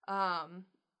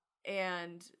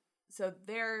 And so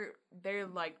they're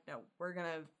like, no, we're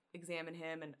gonna examine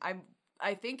him. And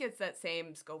I think it's that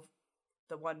same Scope,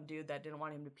 the one dude that didn't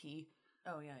want him to pee.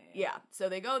 Oh, yeah. Yeah, so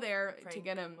they go there Frank, to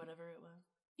get him. whatever it was.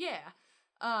 Yeah.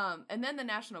 And then the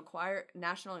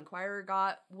National Enquirer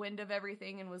got wind of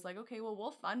everything and was like, okay, well,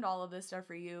 we'll fund all of this stuff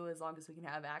for you as long as we can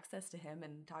have access to him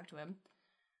and talk to him.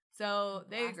 So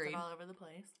they Blasted agreed. all over the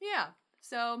place. Yeah.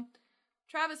 So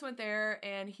Travis went there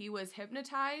and he was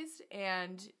hypnotized.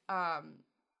 And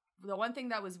the one thing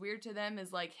that was weird to them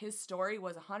is like his story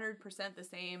was 100% the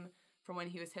same from when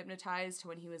he was hypnotized to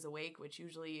when he was awake, which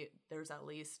usually there's at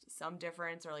least some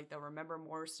difference, or like they'll remember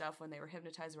more stuff when they were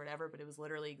hypnotized or whatever, but it was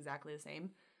literally exactly the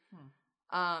same.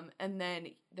 And then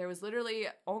there was literally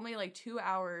only like 2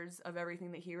 hours of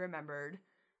everything that he remembered.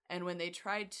 And when they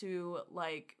tried to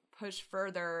like push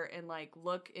further and like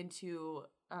look into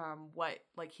what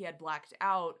like he had blacked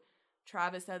out,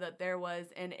 Travis said that there was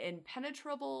an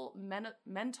impenetrable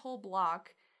mental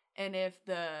block, and if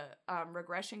the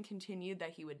regression continued, that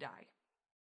he would die.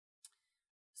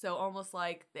 So almost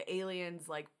like the aliens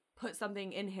like put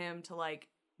something in him to like,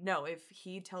 no, if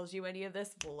he tells you any of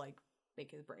this, we'll like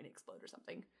make his brain explode or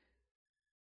something.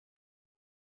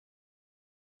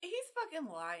 He's fucking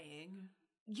lying.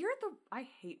 I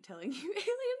hate telling you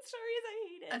alien stories. I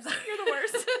hate it. I'm sorry. You're the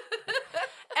worst.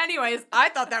 Anyways, I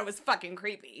thought that was fucking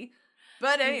creepy.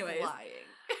 But anyways. He's lying.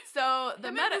 So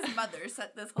His mother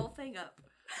set this whole thing up.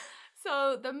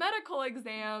 So the medical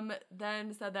exam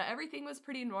then said that everything was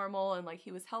pretty normal and like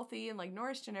he was healthy and like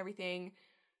nourished and everything,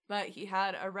 but he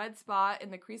had a red spot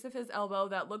in the crease of his elbow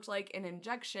that looked like an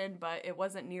injection, but it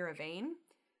wasn't near a vein.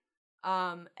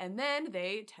 And then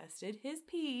they tested his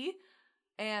pee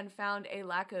and found a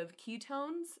lack of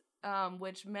ketones,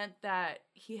 which meant that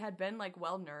he had been like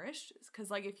well nourished.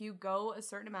 Because like if you go a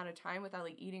certain amount of time without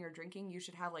like eating or drinking, you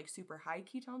should have like super high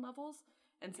ketone levels.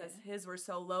 And since his were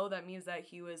so low, that means that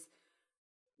he was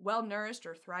well nourished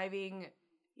or thriving.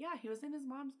 Yeah, he was in his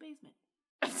mom's basement.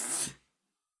 I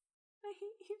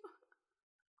hate you.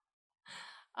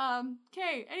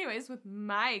 Okay, anyways, with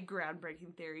my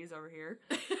groundbreaking theories over here.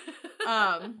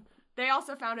 They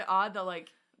also found it odd that like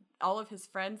all of his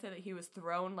friends said that he was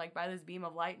thrown like by this beam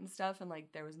of light and stuff, and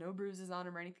like there was no bruises on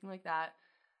him or anything like that.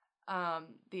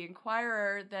 The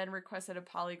Inquirer then requested a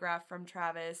polygraph from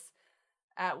Travis,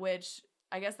 at which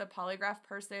I guess the polygraph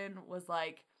person was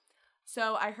like,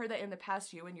 so I heard that in the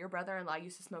past you and your brother-in-law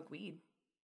used to smoke weed.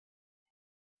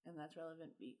 And that's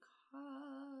relevant because...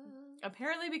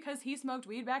 Apparently because he smoked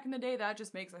weed back in the day, that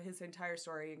just makes his entire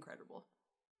story incredible.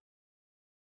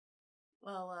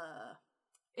 Well,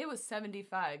 it was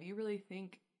 75. You really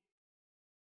think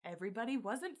everybody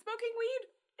wasn't smoking weed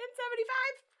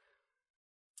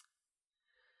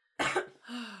in 75?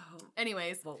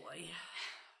 Anyways. Boy.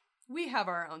 We have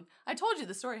our own. I told you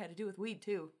the story had to do with weed,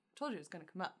 too. I told you it was going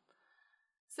to come up.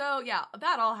 So, yeah,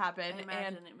 that all happened. I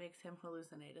imagine it makes him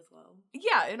hallucinate as well.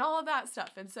 Yeah, and all of that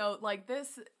stuff. And so, like,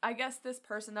 I guess this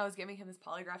person that was giving him this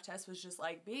polygraph test was just,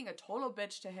 like, being a total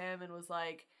bitch to him and was,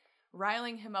 like,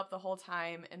 riling him up the whole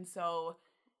time. And so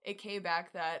it came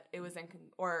back that it was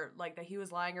that he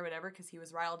was lying or whatever because he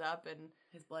was riled up and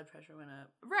his blood pressure went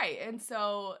up. Right. And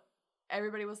so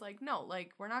everybody was like, no,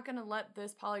 like, we're not going to let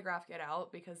this polygraph get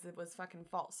out because it was fucking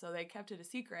false. So they kept it a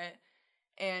secret.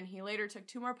 And he later took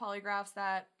 2 more polygraphs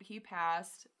that he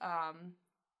passed.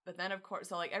 But then, of course,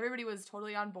 so, like, everybody was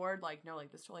totally on board. Like, no,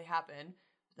 like, this totally happened.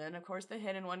 But then, of course, the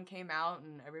hidden one came out.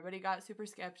 And everybody got super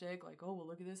skeptic. Like, oh, well,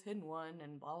 look at this hidden one.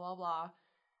 And blah, blah, blah.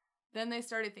 Then they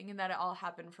started thinking that it all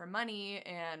happened for money.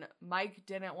 And Mike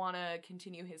didn't want to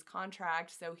continue his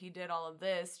contract. So he did all of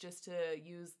this just to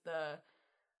use the...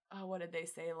 what did they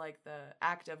say? Like the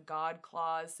act of God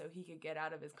clause so he could get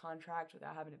out of his contract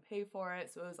without having to pay for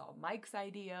it. So it was all Mike's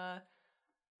idea.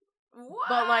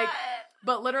 What?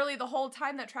 But literally the whole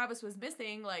time that Travis was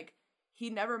missing, like, he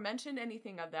never mentioned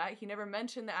anything of that. He never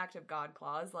mentioned the act of God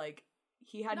clause. Like,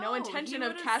 he had no intention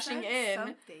of cashing in.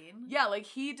 Something. Yeah, like,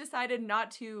 he decided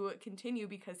not to continue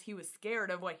because he was scared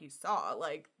of what he saw.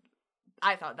 Like,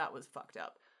 I thought that was fucked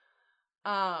up.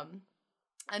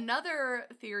 Another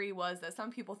theory was that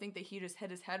some people think that he just hit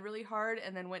his head really hard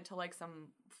and then went to like some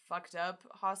fucked up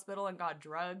hospital and got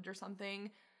drugged or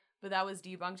something. But that was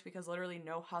debunked because literally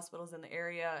no hospitals in the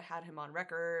area had him on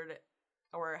record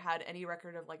or had any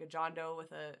record of like a John Doe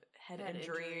with a head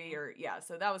injury or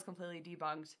so that was completely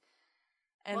debunked.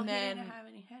 And then he didn't have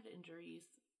any head injuries.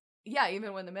 Yeah,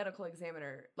 even when the medical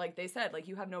examiner, like they said, like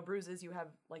you have no bruises, you have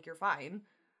like you're fine.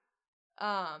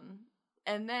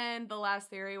 And then the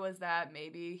last theory was that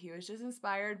maybe he was just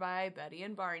inspired by Betty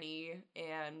and Barney,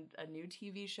 and a new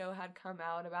TV show had come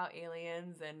out about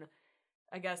aliens, and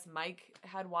I guess Mike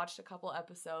had watched a couple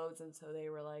episodes, and so they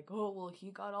were like, oh, well,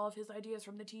 he got all of his ideas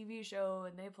from the TV show,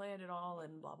 and they planned it all,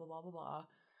 and blah, blah, blah, blah,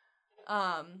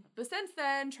 blah. But since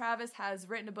then, Travis has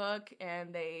written a book,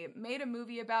 and they made a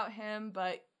movie about him,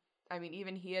 but, I mean,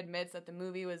 even he admits that the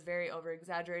movie was very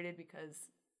over-exaggerated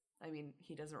because, I mean,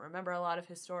 he doesn't remember a lot of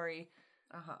his story.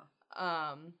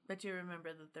 But you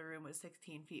remember that the room was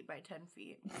 16 feet by 10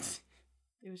 feet.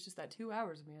 It was just that 2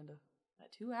 hours, Amanda.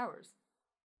 That 2 hours.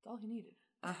 That's all he needed.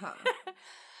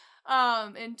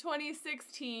 In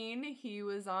 2016, he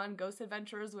was on Ghost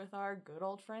Adventures with our good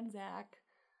old friend Zach.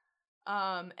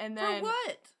 And then For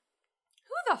what?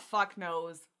 Who the fuck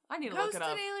knows? I need to look it up.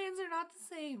 Ghosts and aliens are not the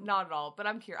same. Not at all, but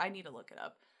I'm curious. I need to look it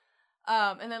up.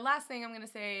 And then last thing I'm going to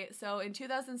say, so in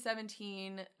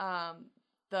 2017,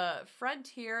 the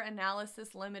Frontier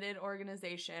Analysis Limited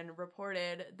organization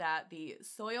reported that the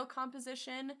soil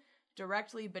composition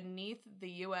directly beneath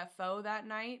the UFO that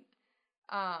night,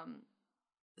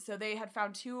 so they had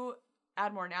found 2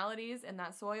 abnormalities in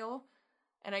that soil,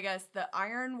 and I guess the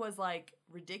iron was like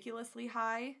ridiculously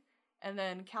high, and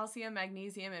then calcium,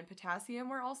 magnesium, and potassium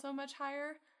were also much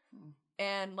higher.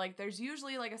 And like there's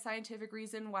usually like a scientific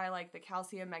reason why like the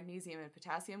calcium, magnesium, and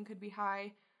potassium could be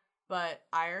high. but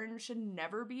iron should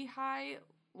never be high,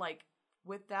 like,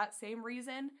 with that same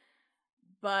reason.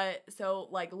 But, so,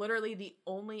 like, literally the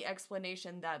only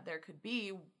explanation that there could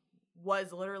be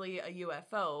was literally a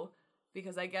UFO,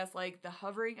 because I guess, like, the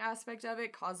hovering aspect of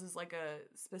it causes, like, a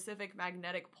specific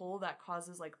magnetic pull that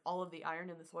causes, like, all of the iron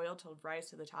in the soil to rise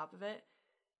to the top of it.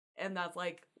 And that's,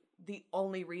 like, the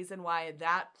only reason why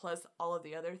that plus all of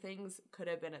the other things could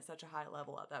have been at such a high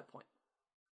level at that point.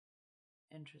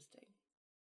 Interesting.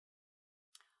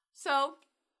 So,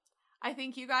 I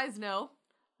think you guys know,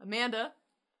 Amanda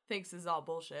thinks this is all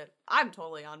bullshit. I'm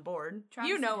totally on board. Travis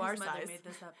you know and our his mother size. made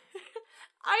this up.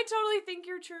 I totally think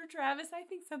you're true, Travis. I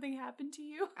think something happened to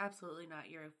you. Absolutely not.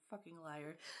 You're a fucking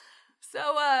liar. So,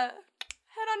 head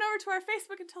on over to our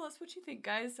Facebook and tell us what you think,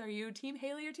 guys. Are you Team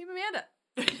Haley or Team Amanda?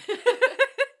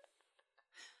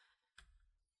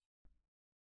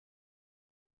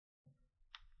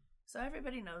 So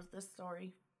everybody knows this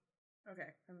story.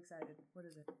 Okay, I'm excited. What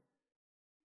is it?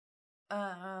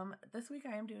 This week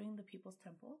I am doing the People's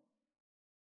Temple.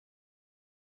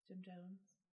 Jim Jones.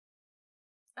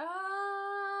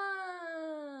 Oh,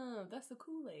 that's the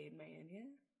Kool-Aid man, yeah?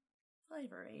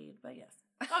 Flavor Aid, but yes.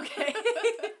 Okay.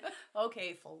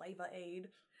 Okay, Flavor Aid.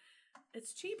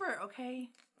 It's cheaper,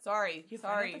 okay? Sorry, You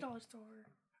find it sorry. at the dollar store.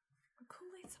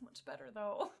 Kool-Aid's so much better,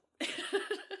 though.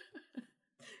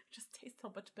 Just tastes so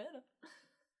much better.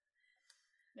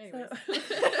 Anyways.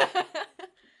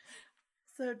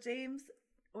 So James,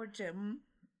 or Jim,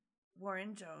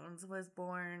 Warren Jones was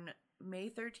born May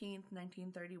 13th,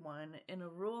 1931 in a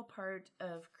rural part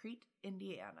of Crete,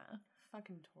 Indiana.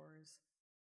 Fucking Taurus.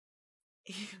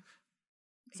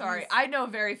 Sorry, I know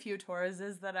very few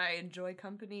Tauruses that I enjoy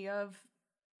company of.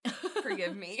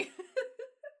 Forgive me.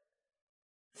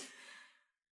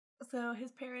 So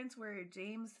his parents were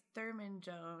James Thurman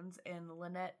Jones and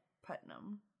Lynette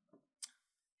Putnam.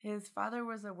 His father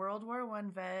was a World War I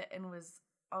vet and was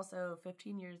also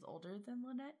 15 years older than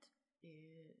Lynette.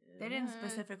 They didn't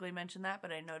specifically mention that,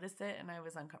 but I noticed it and I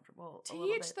was uncomfortable a To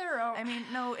little each bit. their own. I mean,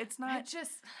 no, it's not. It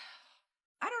just...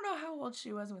 I don't know how old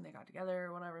she was when they got together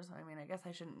or whatever, so I mean, I guess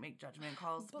I shouldn't make judgment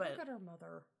calls, but look at her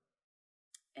mother.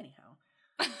 anyhow.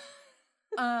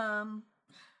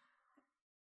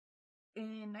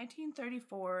 In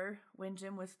 1934, when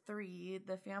Jim was 3,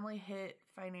 the family hit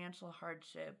financial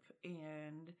hardship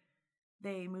and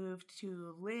they moved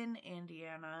to Lynn,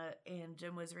 Indiana, and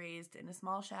Jim was raised in a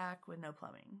small shack with no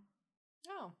plumbing.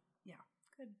 Oh. Yeah.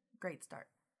 Good. Great start.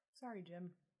 Sorry,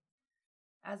 Jim.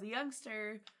 As a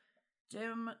youngster,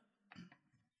 Jim...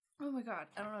 Oh my god,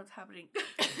 I don't know what's happening.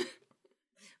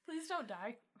 Please don't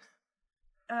die.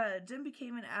 Jim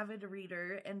became an avid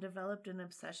reader and developed an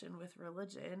obsession with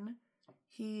religion.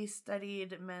 He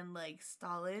studied men like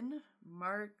Stalin,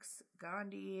 Marx,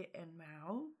 Gandhi, and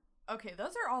Mao. Okay,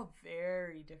 those are all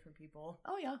very different people.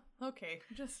 Oh, yeah. Okay,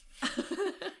 just...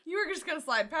 you were just gonna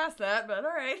slide past that, but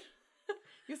alright.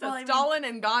 You said Well, I mean- Stalin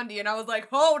and Gandhi, and I was like,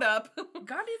 hold up.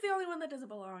 Gandhi's the only one that doesn't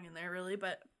belong in there, really,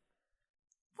 but...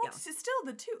 Well, Yeah. it's still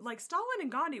the two, like, Stalin and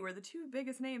Gandhi were the two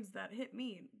biggest names that hit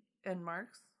me. And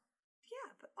Marx?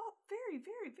 Yeah, but all very,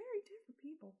 very, very different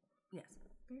people. Yes.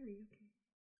 Very, okay.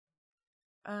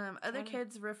 Other Kinda-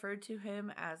 kids referred to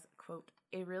him as, quote,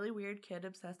 a really weird kid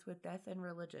obsessed with death and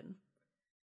religion.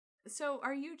 So,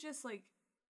 are you just, like,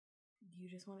 you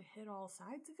just want to hit all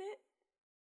sides of it?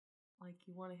 Like,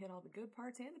 you want to hit all the good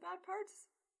parts and the bad parts?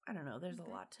 I don't know, there's a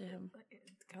lot to him.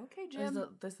 Okay,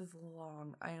 Jim. This is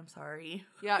long. I am sorry.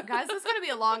 Yeah, guys, this is going to be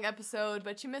a long episode,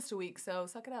 but you missed a week, so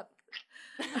suck it up.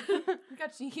 We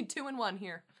got you 2 in 1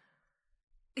 here.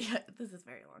 Yeah, this is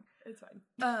very long. It's fine.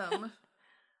 Blah,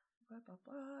 blah,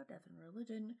 blah, death and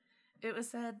religion. It was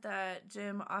said that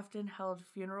Jim often held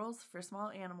funerals for small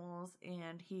animals,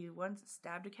 and he once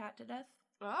stabbed a cat to death.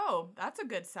 Oh, that's a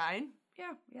good sign.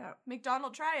 Yeah.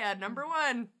 McDonald Triad, number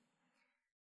 1.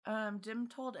 Jim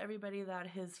told everybody that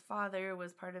his father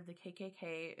was part of the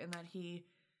KKK and that he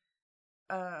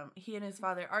and his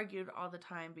father argued all the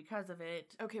time because of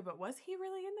it. Okay, but was he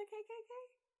really in the KKK?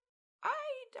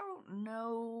 I don't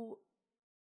know.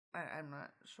 I'm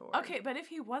not sure. Okay, but if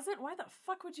he wasn't, why the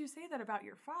fuck would you say that about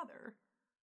your father?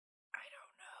 I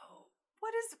don't know.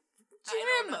 What is I Jim?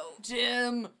 don't know.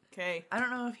 Jim. Okay. I don't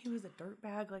know if he was a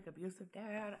dirtbag, like abusive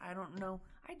dad. I don't know.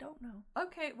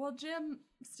 Okay, well, Jim,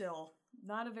 still,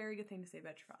 not a very good thing to say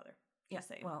about your father. Just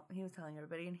saying. Well, he was telling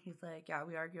everybody, and he's like, yeah,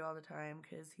 we argue all the time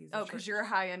because he's because you're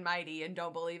high and mighty and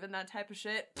don't believe in that type of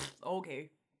shit?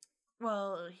 Okay.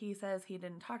 Well, he says he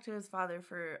didn't talk to his father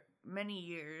for many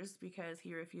years because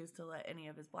he refused to let any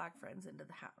of his black friends into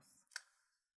the house.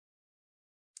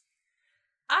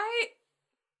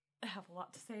 have a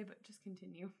lot to say, but just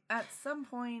continue. At some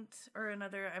point or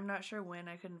another, I'm not sure when,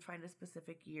 I couldn't find a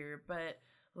specific year, but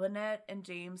Lynette and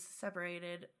James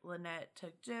separated. Lynette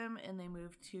took Jim and they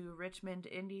moved to Richmond,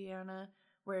 Indiana,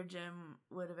 where Jim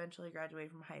would eventually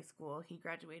graduate from high school. He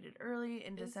graduated early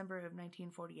in December of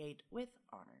 1948 with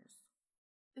honors.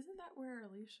 Isn't that where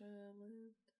Alicia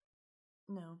lived?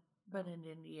 No, but in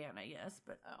Indiana, yes,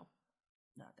 but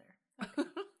not there. Okay.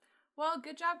 Well,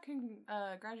 good job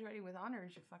graduating with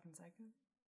honors, you fucking psycho.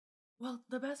 Well,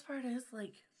 the best part is,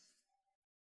 like,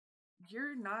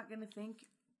 you're not going to think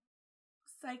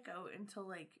psycho until,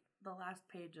 like, the last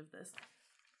page of this.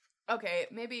 Okay,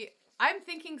 maybe I'm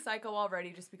thinking psycho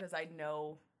already just because I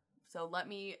know. So let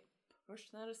me push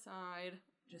that aside.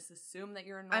 Just assume that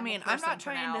you're a normal person. I'm not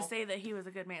trying to say that he was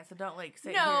a good man, so don't, like,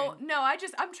 say No,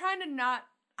 I'm trying to not,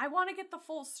 I want to get the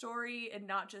full story and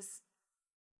not just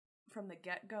from the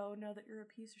get-go know that you're a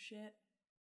piece of shit.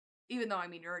 Even though, I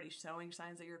mean, you're already showing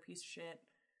signs that you're a piece of shit.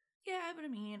 Yeah, but I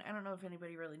mean, I don't know if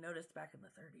anybody really noticed back in the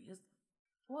 30s.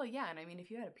 Well, yeah, and I mean,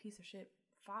 if you had a piece of shit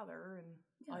father and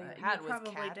all you had was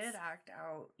probably cats. did act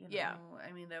out, you know. Yeah.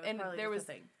 I mean, that was probably there just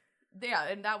a thing. Yeah,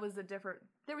 and that was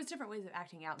there was different ways of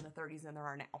acting out in the 30s than there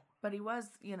are now. But he was,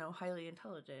 you know, highly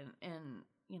intelligent and,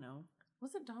 you know.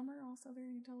 Wasn't Dahmer also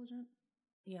very intelligent?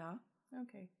 Yeah.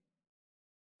 Okay.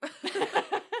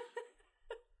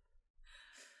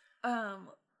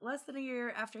 Less than a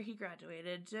year after he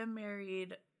graduated, Jim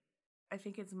married, I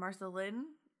think it's Marceline.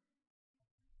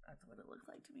 That's what it looks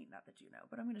like to me. Not that you know,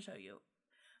 but I'm going to show you.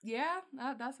 Yeah,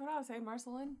 that's what I was saying,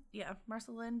 Marceline. Yeah,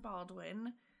 Marceline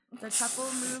Baldwin. The couple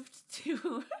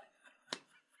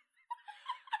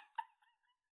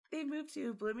they moved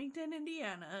to Bloomington,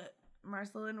 Indiana.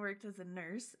 Marceline worked as a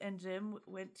nurse, and Jim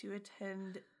went to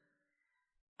attend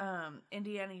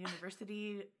Indiana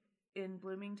University in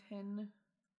Bloomington.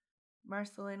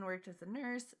 Marceline worked as a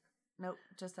nurse. Nope,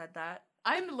 just said that.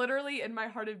 I'm literally in my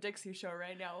Heart of Dixie show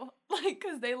right now. Like,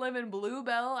 because they live in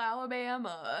Bluebell,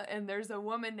 Alabama, and there's a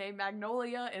woman named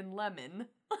Magnolia in Lemon.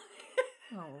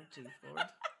 Oh, jeez, Lord.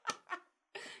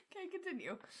 Okay,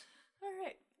 continue. All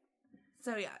right.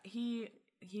 So, yeah, he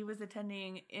was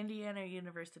attending Indiana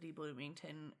University,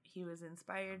 Bloomington. He was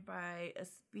inspired by a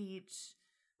speech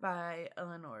by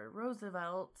Eleanor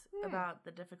Roosevelt about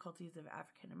the difficulties of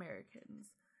African Americans.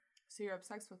 So you're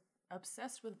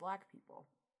obsessed with black people?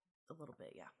 A little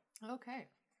bit, yeah. Okay.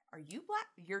 Are you black?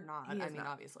 You're not. I mean, not.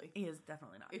 Obviously. He is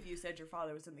definitely not. If you said your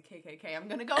father was in the KKK, I'm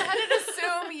going to go ahead and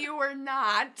assume you were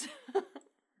not.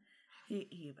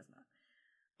 He was not.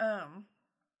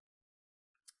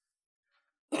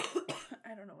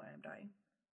 I don't know why I'm dying.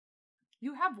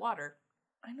 You have water.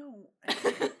 I know.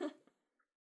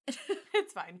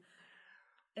 It's fine.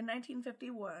 In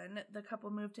 1951, the couple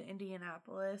moved to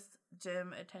Indianapolis.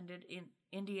 Jim attended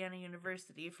Indiana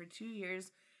University for 2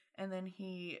 years, and then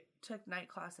he took night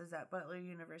classes at Butler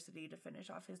University to finish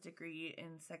off his degree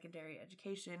in secondary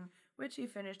education, which he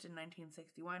finished in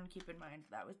 1961. Keep in mind,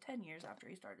 that was 10 years after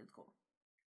he started school.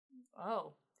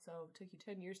 Oh, so it took you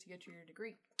 10 years to get your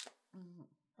degree. Mm-hmm.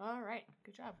 All right.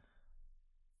 Good job.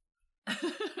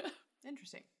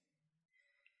 Interesting.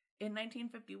 In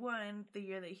 1951, the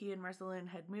year that he and Marceline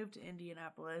had moved to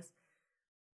Indianapolis,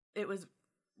 it was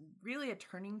really a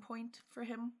turning point for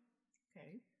him.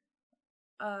 Okay.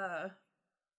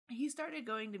 He started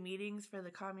going to meetings for the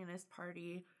Communist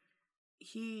Party.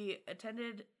 He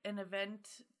attended an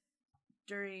event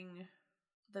during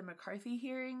the McCarthy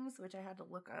hearings, which I had to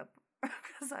look up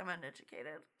because I'm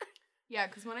uneducated. Yeah,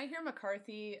 because when I hear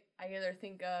McCarthy, I either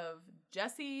think of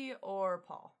Jesse or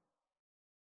Paul.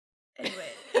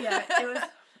 Anyway, yeah,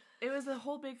 it was a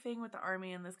whole big thing with the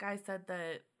army, and this guy said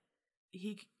that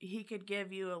he could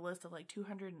give you a list of like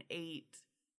 208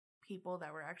 people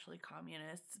that were actually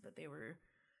communists, but they were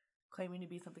claiming to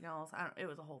be something else. It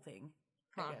was a whole thing,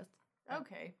 I guess.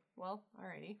 Okay, well,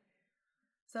 alrighty.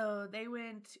 So they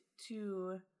went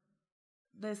to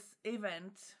this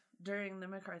event during the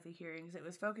McCarthy hearings. It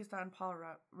was focused on Paul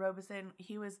Robeson.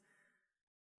 He was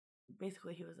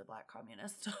a black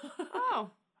communist.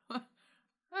 Oh.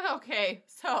 Okay,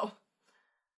 so I'm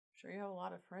sure you have a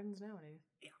lot of friends nowadays.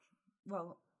 Yeah.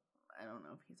 Well, I don't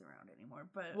know if he's around anymore,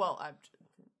 but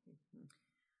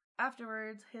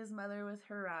afterwards, his mother was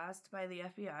harassed by the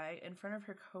FBI in front of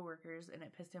her coworkers, and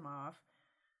it pissed him off.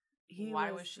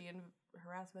 Why was she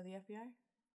harassed by the FBI?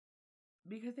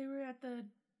 Because they were at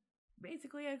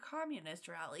basically a communist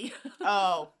rally.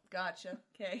 Oh, gotcha.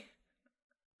 Okay.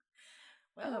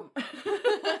 Well.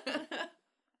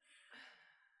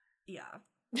 Yeah.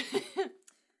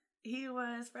 He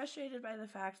was frustrated by the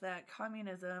fact that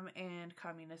communism and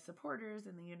communist supporters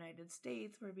in the United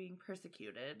States were being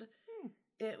persecuted.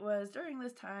 It was during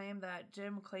this time that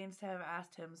Jim claims to have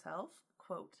asked himself,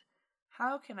 quote,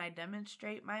 "How can I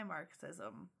demonstrate my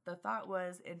Marxism? The thought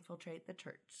was infiltrate the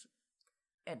church."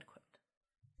 End quote.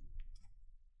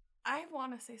 I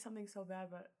want to say something so bad,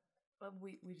 but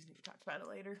we just need to talk about it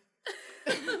later.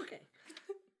 Okay.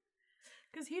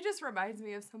 Because he just reminds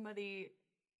me of somebody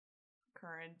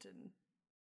current and...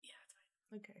 Yeah, it's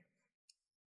fine. Okay.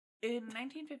 In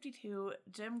 1952,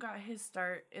 Jim got his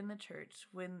start in the church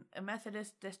when a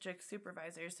Methodist district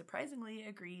supervisor surprisingly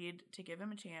agreed to give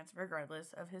him a chance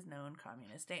regardless of his known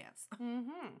communist stance.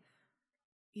 Mm-hmm.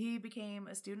 He became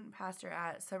a student pastor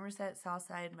at Somerset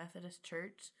Southside Methodist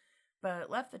Church, but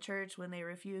left the church when they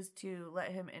refused to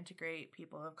let him integrate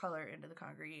people of color into the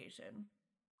congregation.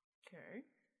 Okay.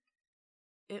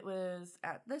 It was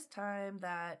at this time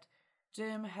that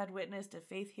Jim had witnessed a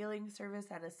faith healing service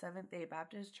at a Seventh-day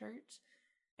Baptist church,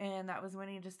 and that was when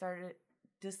he decided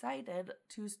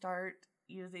to start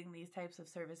using these types of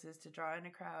services to draw in a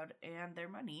crowd and their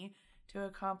money to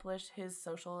accomplish his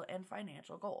social and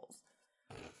financial goals.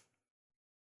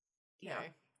 Yeah,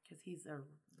 because he's a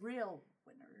real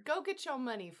winner. Go get your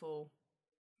money, fool.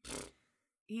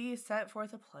 He set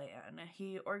forth a plan.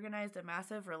 He organized a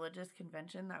massive religious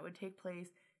convention that would take place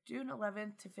June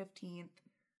 11th to 15th,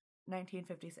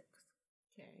 1956.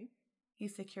 Okay. He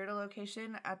secured a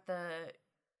location at the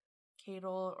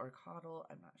Cadle,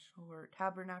 I'm not sure,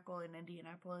 Tabernacle in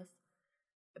Indianapolis.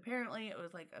 Apparently, it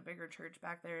was like a bigger church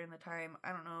back there in the time.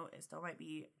 I don't know. It still might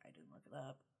be. I didn't look it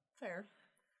up. Fair.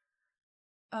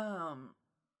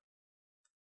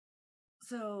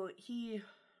 So he...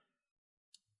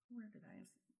 Where did I...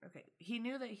 Okay. He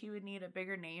knew that he would need a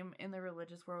bigger name in the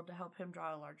religious world to help him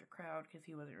draw a larger crowd because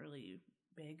he wasn't really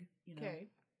big, you know. Okay.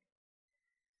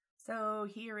 So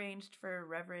he arranged for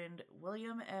Reverend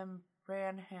William M.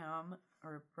 Branham,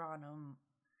 or Branham.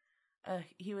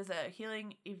 He was a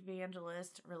healing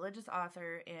evangelist, religious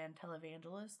author, and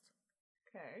televangelist.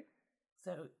 Okay.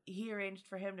 So he arranged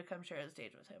for him to come share the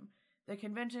stage with him. The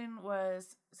convention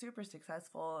was super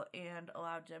successful and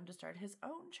allowed Jim to start his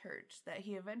own church that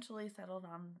he eventually settled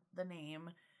on the name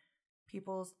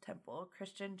People's Temple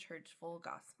Christian Church Full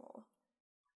Gospel.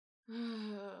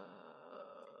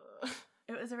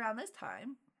 It was around this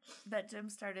time that Jim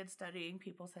started studying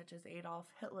people such as Adolf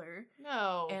Hitler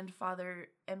and Father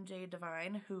M.J.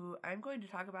 Devine, who I'm going to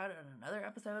talk about in another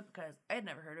episode because I had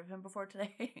never heard of him before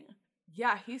today.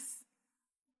 Yeah, he's...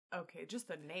 Okay, just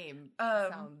the name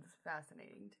sounds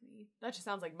fascinating to me. That just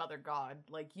sounds like Mother God.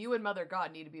 Like, you and Mother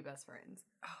God need to be best friends.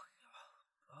 Oh,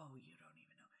 you don't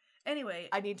even know. Anyway.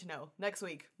 I need to know. Next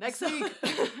week. Next week!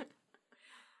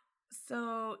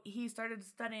 So, he started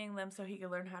studying them so he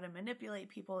could learn how to manipulate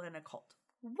people in a cult.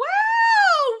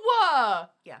 Wow!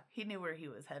 Yeah, he knew where he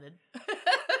was headed.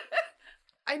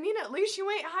 I mean, at least you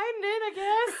ain't hiding it, I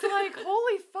guess. Like,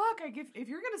 holy fuck. If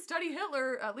you're going to study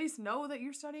Hitler, at least know that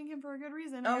you're studying him for a good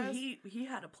reason. He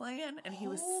had a plan, and he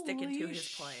was sticking to his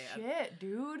plan. Shit,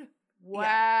 dude.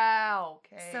 Wow.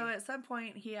 Yeah. Okay. So at some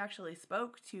point, he actually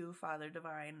spoke to Father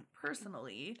Devine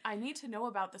personally. I need to know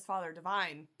about this Father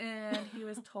Devine. And he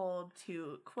was told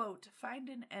to, quote, find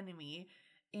an enemy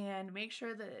and make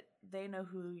sure that they know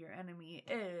who your enemy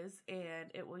is, and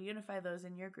it will unify those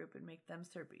in your group and make them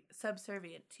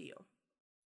subservient to you.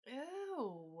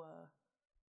 Ew.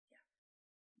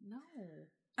 Yeah.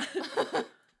 No.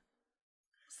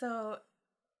 So,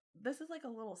 this is like a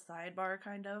little sidebar,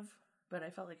 kind of, but I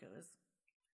felt like it was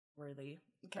worthy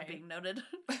of being noted.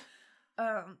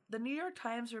 The New York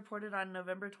Times reported on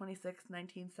November 26,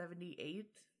 1978,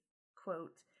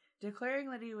 quote, declaring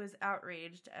that he was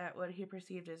outraged at what he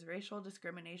perceived as racial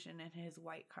discrimination in his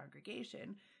white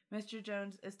congregation, Mr.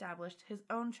 Jones established his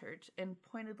own church and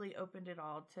pointedly opened it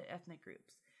all to ethnic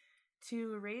groups.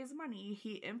 To raise money,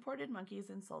 he imported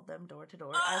monkeys and sold them door to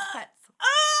door as pets.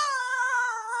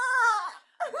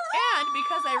 And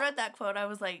because I read that quote, I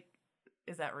was like,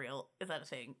 is that real? Is that a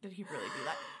thing? Did he really do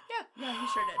that? Yeah, he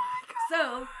sure did.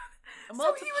 So he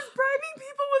was bribing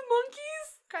people with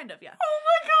monkeys? Kind of, yeah. Oh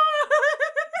my god!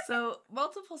 So,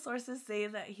 multiple sources say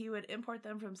that he would import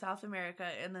them from South America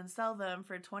and then sell them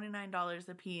for $29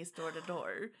 a piece door to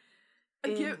door.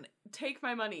 Take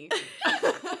my money.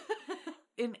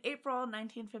 In April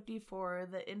 1954,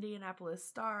 the Indianapolis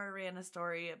Star ran a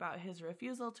story about his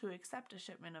refusal to accept a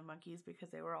shipment of monkeys because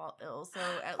they were all ill, so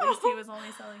at least he was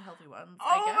only selling healthy ones,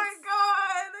 I guess. Oh my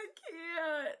god, I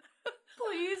can't.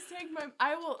 Please take my...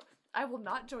 I will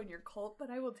not join your cult, but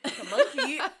I will take a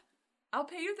monkey. I'll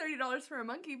pay you $30 for a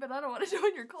monkey, but I don't want to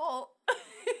join your cult.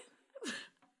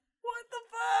 What the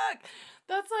fuck?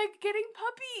 That's like getting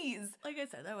puppies. Like I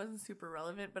said, that wasn't super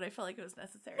relevant, but I felt like it was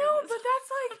necessary. No, but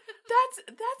that's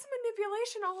that's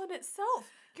manipulation all in itself.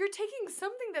 You're taking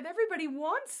something that everybody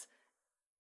wants.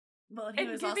 Well, he and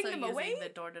was also giving them using away? the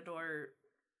door-to-door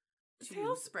to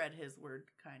Sales? spread his word,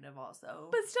 kind of, also.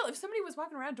 But still, if somebody was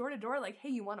walking around door to door like, hey,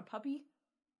 you want a puppy?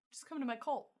 Just come to my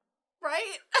cult.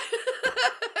 Right?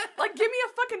 Like, give me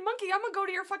a fucking monkey. I'm gonna go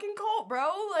to your fucking cult, bro.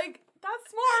 Like, that's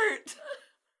smart.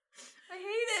 I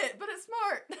hate it, but it's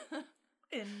smart.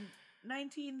 In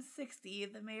 1960,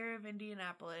 the mayor of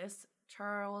Indianapolis,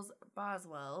 Charles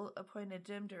Boswell, appointed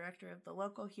Jim director of the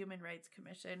local Human Rights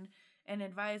Commission and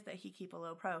advised that he keep a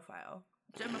low profile.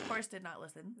 Jim, of course, did not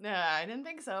listen. I didn't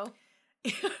think so.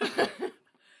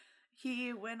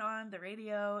 He went on the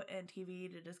radio and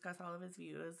TV to discuss all of his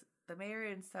views. The mayor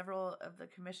and several of the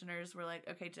commissioners were like,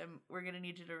 okay, Jim, we're going to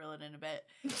need you to reel it in a bit.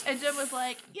 And Jim was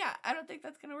like, yeah, I don't think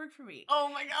that's going to work for me. Oh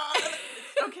my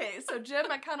god. Okay, so Jim,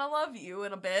 I kind of love you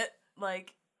in a bit.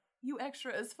 Like, you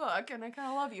extra as fuck, and I kind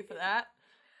of love you for that.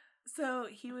 So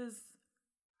he was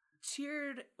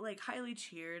cheered, like highly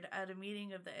cheered, at a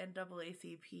meeting of the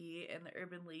NAACP and the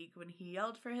Urban League when he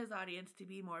yelled for his audience to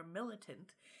be more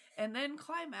militant, and then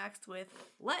climaxed with,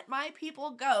 "Let my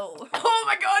people go." Oh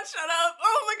my god, shut up!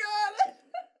 Oh my god!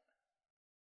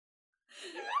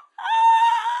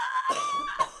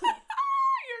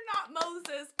 You're not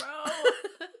Moses, bro.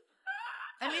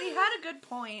 I mean, he had a good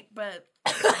point, but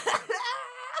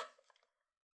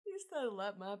You said,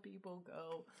 let my people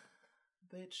go.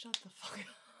 Bitch, shut the fuck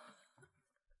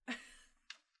up.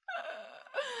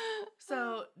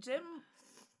 so Jim,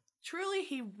 truly,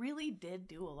 he really did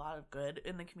do a lot of good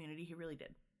in the community. He really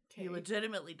did. He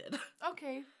legitimately did.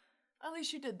 Okay. At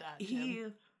least you did that,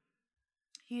 Jim.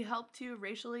 He helped to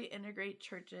racially integrate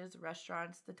churches,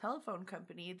 restaurants, the telephone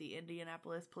company, the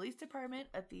Indianapolis Police Department,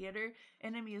 a theater,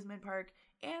 an amusement park,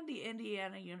 and the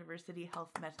Indiana University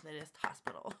Health Methodist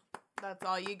Hospital. That's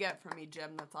all you get from me,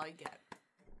 Jim. That's all you get.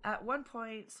 At one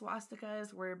point,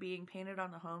 swastikas were being painted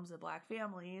on the homes of black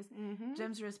families. Mm-hmm.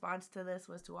 Jim's response to this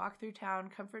was to walk through town,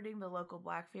 comforting the local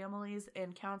black families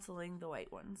and counseling the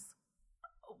white ones.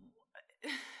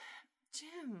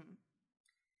 Jim.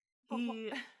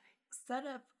 He set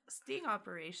up sting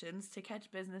operations to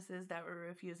catch businesses that were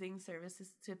refusing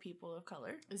services to people of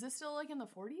color. Is this still like in the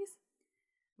 40s?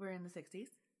 We're in the 60s.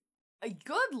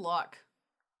 Good luck.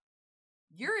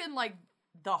 You're in like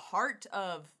the heart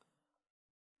of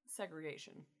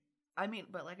segregation. I mean,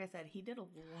 but like I said, he did a lot.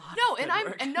 No, of and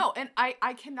good work.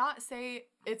 I cannot say,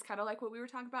 it's kind of like what we were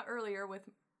talking about earlier with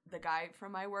the guy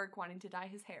from my work wanting to dye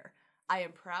his hair. I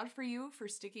am proud for you for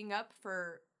sticking up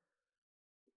for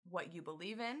what you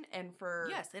believe in and for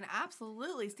Yes, and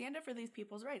absolutely stand up for these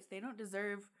people's rights. They don't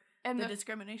deserve and the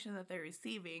discrimination that they're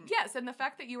receiving. Yes, and the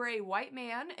fact that you are a white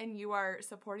man and you are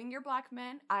supporting your black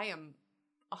men, I am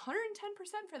 110%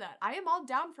 for that. I am all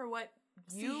down for what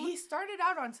He started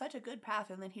out on such a good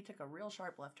path, and then he took a real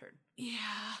sharp left turn.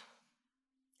 Yeah.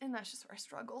 And that's just where I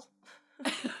struggle.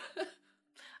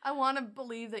 I want to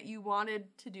believe that you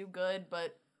wanted to do good,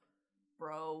 but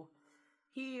bro.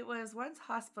 He was once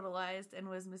hospitalized and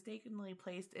was mistakenly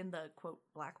placed in the, quote,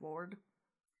 black ward.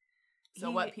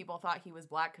 So what, people thought he was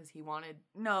black because he wanted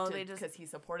because he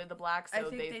supported the blacks, so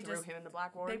they threw him in the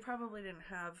black ward? They probably didn't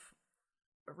have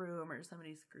a room, or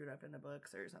somebody screwed up in the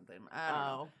books or something. I don't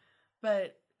know.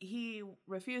 But he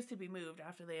refused to be moved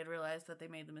after they had realized that they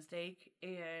made the mistake,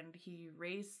 and he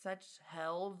raised such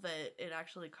hell that it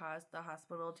actually caused the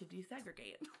hospital to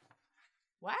desegregate.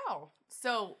 Wow.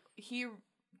 So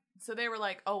they were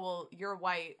like, oh, well, you're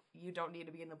white, you don't need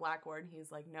to be in the black ward. And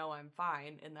he's like, no, I'm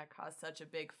fine. And that caused such a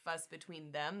big fuss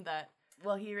between them that...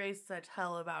 Well, he raised such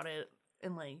hell about it,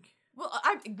 and like... Well,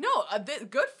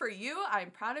 good for you. I'm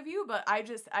proud of you, but I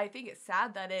think it's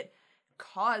sad that it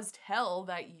caused hell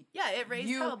that... Yeah, it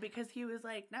raised hell because he was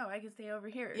like, no, I can stay over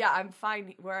here. Yeah, I'm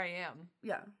fine where I am.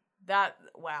 Yeah.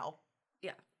 Wow.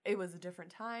 Yeah. It was a different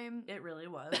time. It really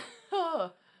was.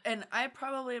 And I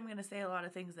probably am going to say a lot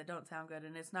of things that don't sound good,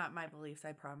 and it's not my beliefs,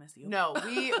 I promise you. No,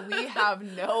 we have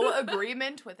no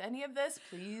agreement with any of this.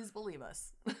 Please believe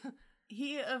us.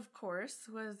 He, of course,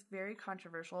 was very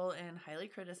controversial and highly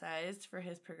criticized for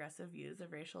his progressive views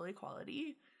of racial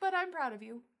equality. But I'm proud of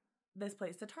you. This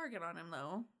placed a target on him,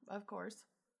 though. Of course.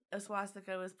 A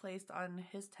swastika was placed on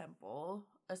his temple.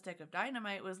 A stick of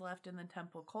dynamite was left in the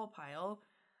temple coal pile.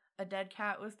 A dead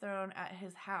cat was thrown at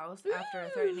his house after a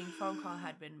threatening phone call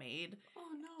had been made. Oh,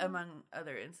 no. Among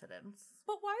other incidents.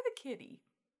 But why the kitty?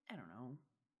 I don't know.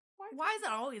 Why is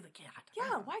it always a cat?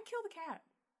 Yeah, why kill the cat?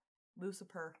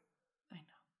 Lucifer. I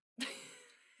know.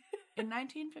 In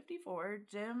 1954,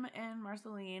 Jim and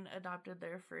Marceline adopted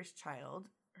their first child.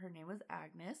 Her name was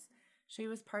Agnes. She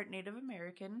was part Native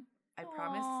American, I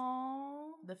promise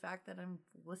Aww. the fact that I'm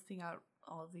listing out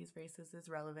all of these races is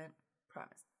relevant.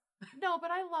 Promise. No,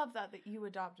 but I love that you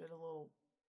adopted a little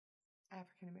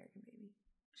African American baby.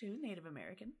 She was Native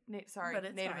American. Sorry, But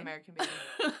it's Native fine. American baby.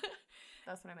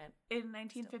 That's what I meant. In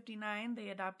 1959, they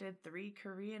adopted 3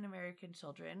 Korean American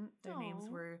children. Their names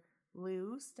Aw. were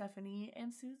Lou, Stephanie,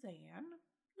 and Suzanne.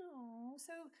 No,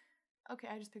 so okay.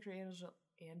 I just picture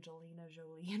Angelina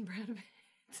Jolie and Brad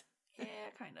Pitt. Yeah,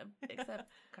 kind of. Except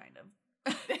kind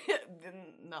of.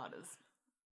 Not as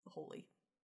holy.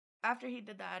 After he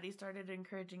did that, he started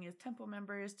encouraging his temple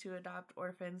members to adopt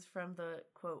orphans from the,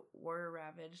 quote,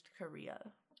 war-ravaged Korea.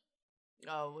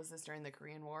 Oh, was this during the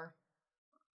Korean War?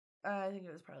 I think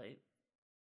it was probably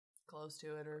Close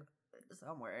to it, or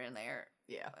somewhere in there.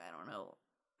 yeah. I don't know.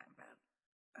 I'm bad.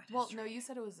 at Well, history. no, you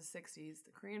said it was the 60s.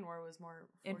 The Korean War was more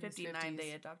 40s, In 59, 50s.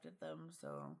 they adopted them,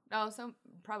 so... Oh, so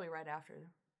probably right after.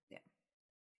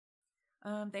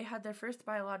 They had their first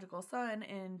biological son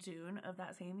in June of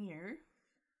that same year.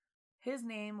 His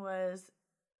name was,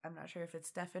 I'm not sure if it's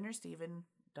Stephen or Stephen,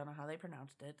 don't know how they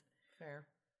pronounced it. Fair.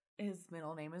 His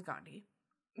middle name is Gandhi.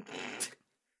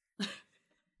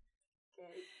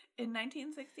 In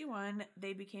 1961,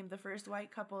 they became the first white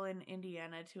couple in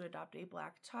Indiana to adopt a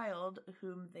black child,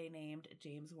 whom they named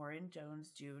James Warren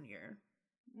Jones Jr.,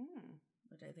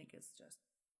 which I think is just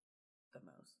the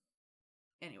most.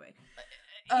 Anyway.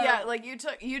 Yeah, like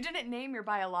you didn't name your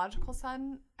biological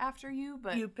son after you,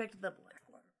 but You picked the black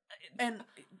one. And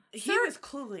he Sir- was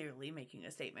clearly making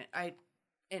a statement.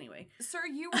 Anyway. sir,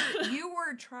 you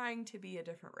were trying to be a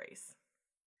different race.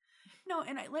 No,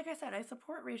 and like I said, I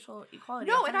support racial equality.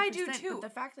 No, and I do 100%, too. But the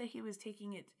fact that he was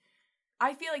taking it,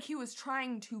 I feel like he was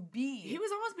trying to be. he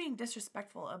was almost being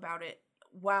disrespectful about it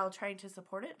while trying to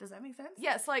support it. Does that make sense?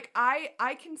 Yes, like I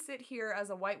can sit here as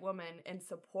a white woman and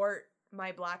support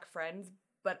my black friends,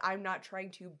 but I'm not trying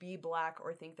to be black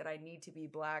or think that I need to be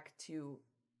black to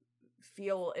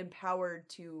feel empowered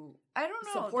to I don't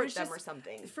know. support There's them just- or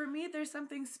something. For me, there's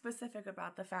something specific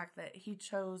about the fact that he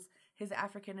chose his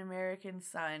African American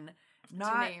son, To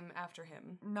not name after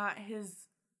him. not his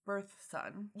birth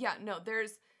son. Yeah, no,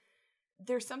 there's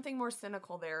something more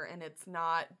cynical there, and it's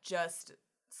not just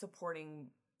supporting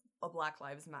a Black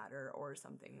Lives Matter or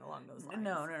something along those lines.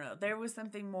 No. There was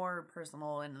something more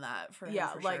personal in that for him, Yeah,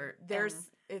 for like sure. there's And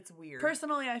it's weird.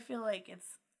 personally, I feel like it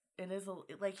is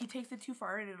like he takes it too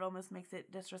far, and it almost makes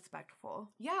it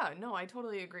disrespectful. Yeah, no, I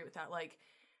totally agree with that. Like,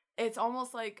 it's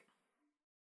almost like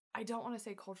I don't want to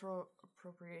say cultural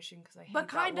appropriation because I hate But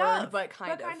kind that word, of, but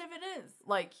kind of it is.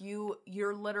 like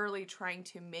you're literally trying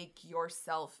to make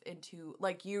yourself into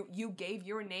like you gave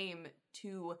your name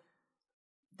to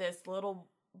this little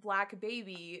black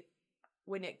baby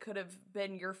when it could have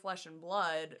been your flesh and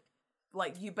blood.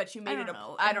 Like but you made it a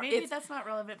know. I And don't maybe it's that's not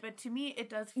relevant, but to me, it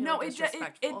does feel no,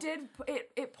 disrespectful.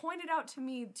 it pointed out to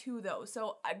me too though.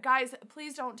 So guys,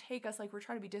 please don't take us like we're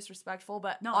trying to be disrespectful.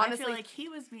 But No, honestly, I feel like he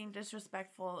was being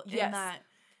disrespectful in Yes. that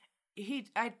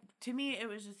to me, it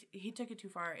was just he took it too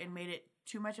far and made it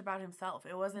too much about himself.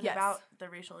 It wasn't Yes. about the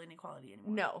racial inequality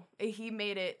anymore. no, he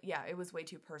made it. Yeah, it was way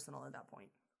too personal at that point.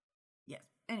 Yes.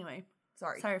 Anyway,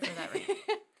 Sorry for that. Rant.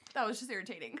 That was just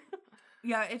irritating.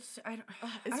 Yeah, I don't know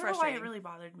why frustrating. it really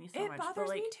bothered me so It much. bothers but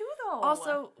like, me too, though.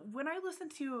 also, when I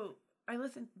listened,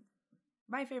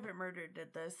 My Favorite Murder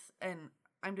did this, and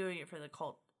I'm doing it for the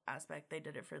cult aspect. They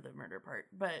did it for the murder part,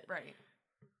 but right.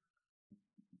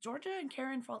 Georgia and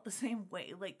Karen felt the same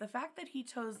way. Like the fact that he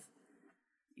chose,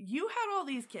 you had all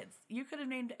these kids. You could have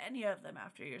named any of them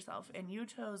after yourself, and you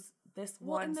chose this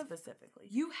one specifically.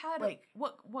 You had like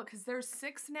what? Because there's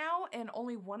 6 now, and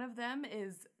only one of them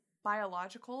is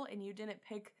biological, and you didn't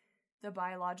pick the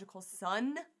biological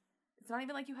son. It's not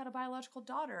even like you had a biological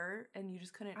daughter, and you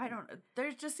just couldn't. I don't know.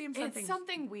 There just seems something. It's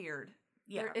something weird.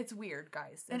 Yeah, It's weird,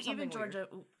 guys. and There's even something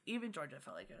weird. Georgia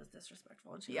felt like it was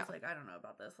disrespectful, and she Yeah. was like, "I don't know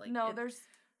about this." Like, No, there's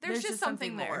just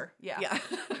something more. there. Yeah.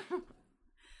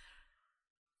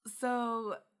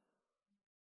 So,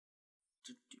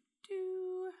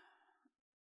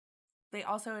 they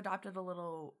also adopted a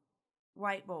little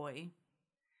white boy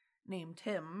named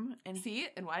Tim, and See,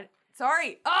 and why?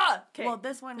 Sorry. Okay. well,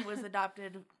 this one was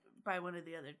adopted by one of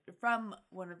the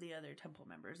other temple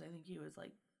members. I think he was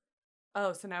like,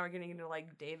 oh, so now we're getting into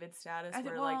like David status, I think-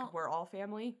 where like we're all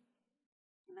family.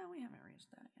 no, we haven't reached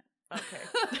that yet.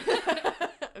 Okay.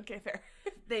 Okay, fair.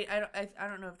 I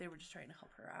don't know if they were just trying to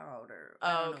help her out or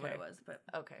I don't know what okay. it was, but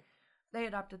Okay. they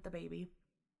adopted the baby.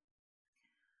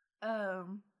 Where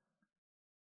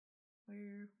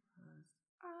was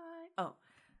I? Oh,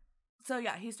 so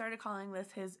yeah, he started calling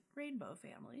this his rainbow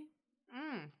family.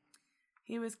 Mm.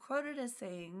 He was quoted as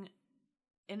saying,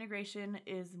 integration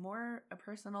is more a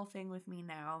personal thing with me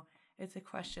now. It's a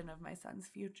question of my son's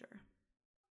future.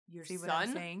 Your See son? what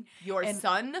I'm saying? Your And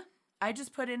son? I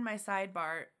just put in my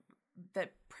sidebar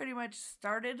that pretty much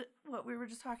started what we were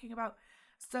just talking about.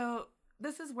 So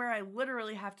this is where I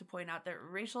literally have to point out that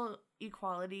racial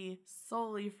equality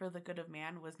solely for the good of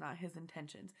man was not his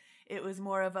intentions. It was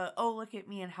more of a, oh, look at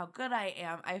me and how good I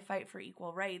am. I fight for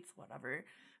equal rights, whatever.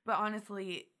 But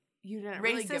honestly, You didn't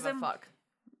really give a racism- fuck.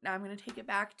 now I'm going to take it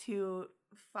back to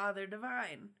Father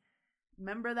Divine.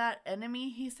 Remember that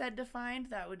enemy he said to find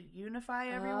that would unify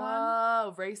everyone?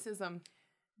 Oh, racism.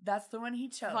 That's the one he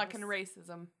chose. Fucking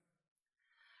racism.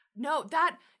 No,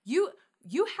 that you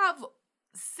have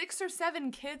 6 or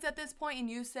 7 kids at this point, and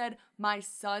you said my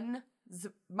son's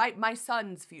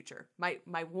future,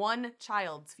 my one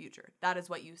child's future. That is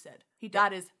what you said.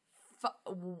 That is,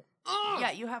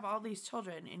 Yeah, you have all these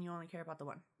children, and you only care about the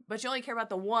one. but you only care about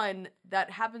the one that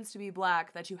happens to be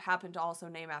black that you happen to also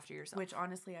name after yourself. Which,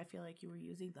 honestly, I feel like you were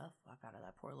using the fuck out of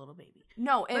that poor little baby.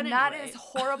 No, and But that anyway. is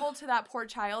horrible to that poor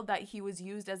child that he was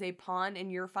used as a pawn in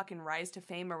your fucking rise to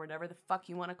fame or whatever the fuck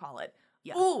you want to call it.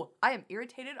 Yeah. Ooh, I am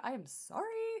irritated. I am sorry.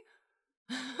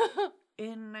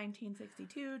 In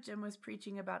 1962, Jim was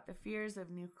preaching about the fears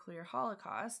of nuclear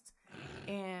holocaust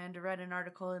and read an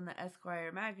article in the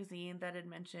Esquire magazine that had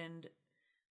mentioned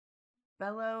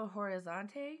Belo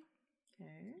Horizonte.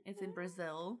 Okay. It's in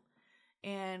Brazil,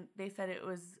 and they said it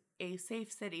was a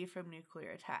safe city from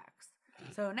nuclear attacks.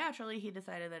 So naturally, he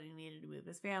decided that he needed to move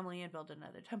his family and build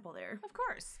another temple there. Of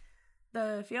course.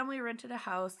 The family rented a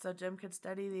house so Jim could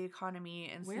study the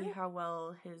economy and see Where? how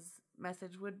well his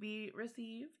message would be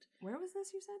received. Where was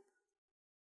this, you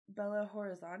said? Belo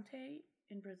Horizonte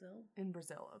in Brazil. In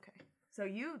Brazil, okay. So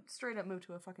you straight up moved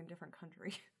to a fucking different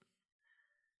country.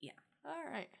 Yeah. All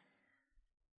right.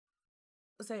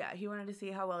 So yeah, he wanted to see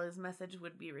how well his message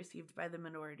would be received by the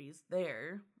minorities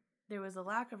there. There was a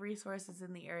lack of resources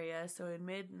in the area, so in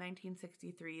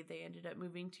mid-1963, they ended up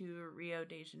moving to Rio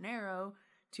de Janeiro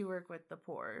to work with the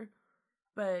poor.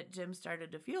 But Jim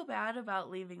started to feel bad about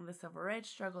leaving the civil rights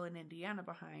struggle in Indiana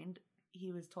behind.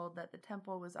 He was told that the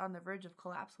temple was on the verge of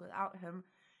collapse without him,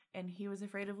 and he was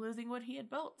afraid of losing what he had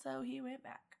built, so he went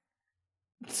back.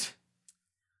 So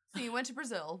you went to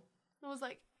Brazil and was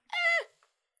like,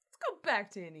 let's go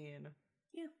back to Indiana.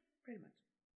 Yeah, pretty much.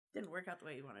 Didn't work out the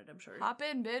way he wanted, I'm sure. Hop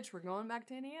in, bitch. We're going back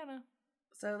to Indiana.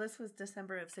 So this was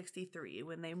December of 63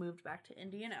 when they moved back to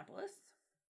Indianapolis.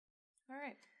 All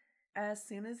right. As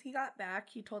soon as he got back,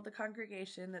 he told the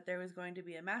congregation that there was going to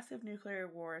be a massive nuclear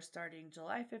war starting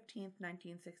July 15th,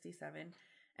 1967,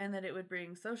 and that it would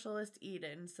bring socialist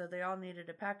Eden, so they all needed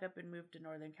to pack up and move to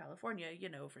Northern California,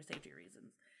 for safety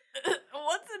reasons.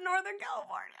 What's in Northern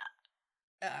California?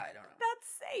 I don't know. That's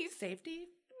safe. Safety?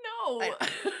 No. I-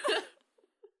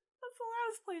 That's the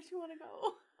last place you want to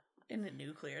go. In a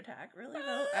nuclear attack, really,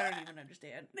 though? I don't even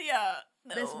understand. Yeah.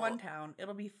 This one town,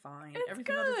 it'll be fine. It's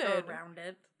Everything will just good. go around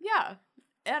it. Yeah.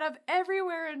 Out of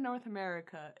everywhere in North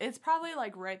America, it's probably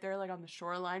like right there, like on the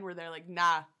shoreline where they're like,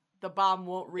 nah, the bomb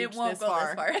won't reach It won't this go far.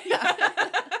 this far. Yeah.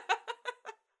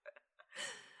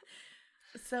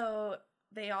 So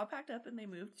they all packed up and they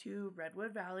moved to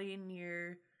Redwood Valley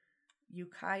near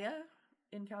Ukiah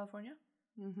in California.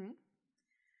 Mm-hmm.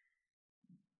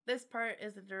 This part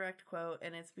is a direct quote,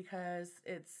 and it's because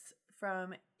it's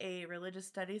from a religious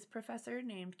studies professor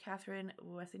named Catherine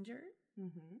Wessinger.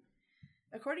 Mm-hmm.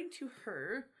 According to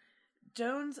her,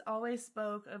 Jones always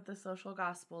spoke of the social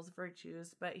gospel's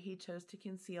virtues, but he chose to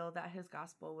conceal that his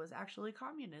gospel was actually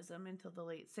communism until the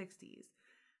late 60s.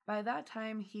 By that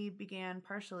time, he began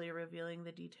partially revealing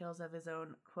the details of his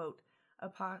own, quote,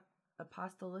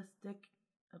 apostolistic.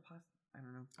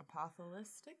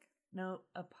 Apostolistic? No,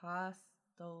 apostolic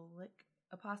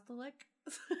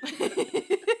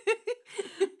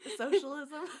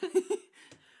socialism.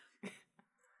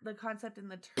 The concept in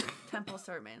the temple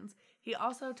sermons. He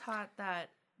also taught that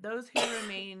those who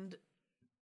remained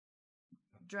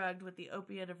drugged with the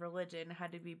opiate of religion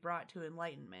had to be brought to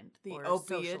enlightenment. The or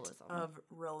opiate socialism. of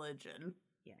religion.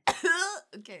 Yeah.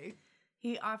 Okay.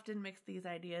 He often mixed these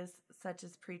ideas, such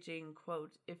as preaching,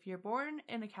 quote, if you're born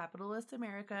in a capitalist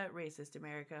America, racist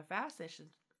America,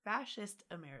 fascist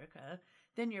America,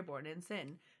 then you're born in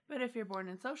sin. But if you're born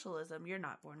in socialism, you're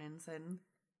not born in sin.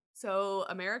 So,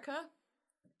 America,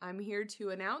 I'm here to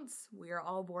announce we are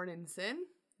all born in sin.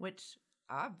 Which,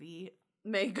 obvi,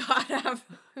 May God have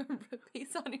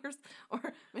peace on yours,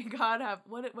 or may God have,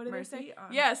 what did they mercy say?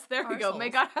 on Yes, there we our go. May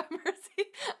souls. God have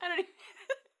mercy. I don't even...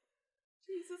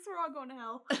 Jesus, we're all going to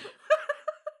hell.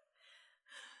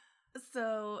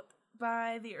 So,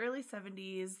 by the early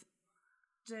 70s,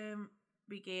 Jim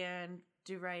began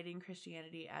deriding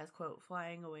Christianity as, quote,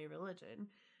 flying away religion,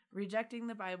 rejecting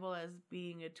the Bible as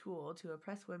being a tool to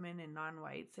oppress women and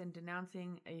non-whites, and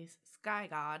denouncing a sky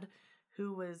god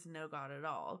who was no god at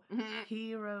all.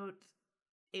 He wrote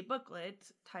a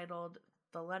booklet titled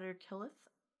The Letter Killeth,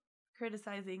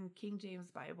 criticizing King James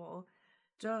Bible.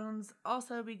 Jones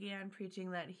also began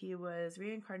preaching that he was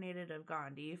reincarnated of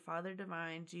Gandhi, Father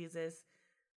Divine, Jesus,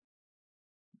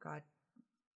 God,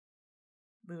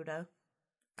 Buddha.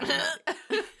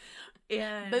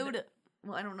 And Buddha.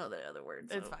 well, I don't know the other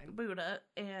words. It's so fine. Buddha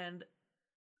and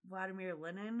Vladimir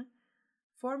Lenin.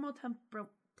 Formal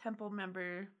temple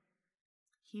member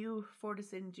Hugh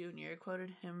Fortison Jr. quoted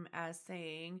him as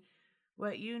saying,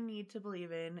 "What you need to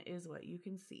believe in is what you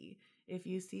can see. If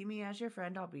you see me as your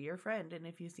friend, I'll be your friend. And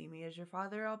if you see me as your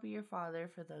father, I'll be your father,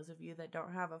 for those of you that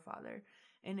don't have a father.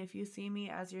 And if you see me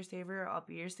as your savior, I'll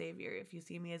be your savior. If you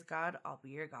see me as God, I'll be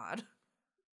your God."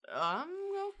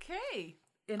 Okay.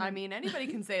 I mean, anybody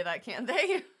can say that, can't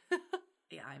they?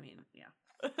 Yeah, I mean, yeah.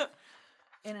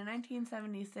 In a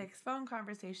 1976 phone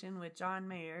conversation with John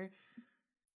Mayer,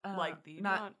 Like the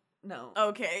not no.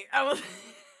 Okay.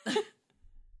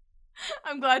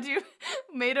 I'm glad you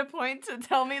made a point to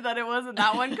tell me that it wasn't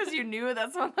that one, because you knew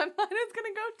that's what my mind was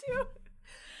going to go to.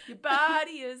 Your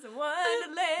body is a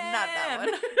wonderland. Not that one.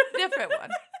 Different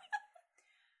one.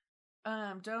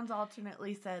 Jones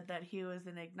alternately said that he was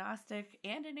an agnostic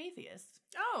and an atheist.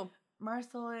 Oh.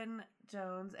 Marcelin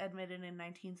Jones admitted in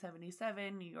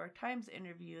 1977 New York Times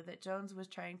interview that Jones was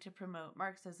trying to promote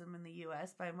Marxism in the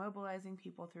U.S. by mobilizing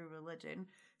people through religion,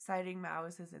 citing Mao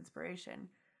as his inspiration.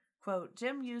 Quote,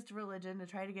 "Jim used religion to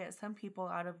try to get some people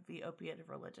out of the opiate of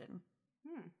religion."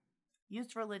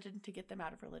 Used religion to get them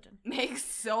out of religion. Makes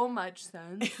so much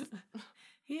sense.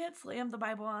 He had slammed the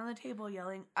Bible on the table,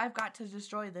 yelling, "I've got to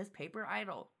destroy this paper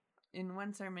idol." In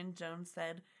one sermon, Jones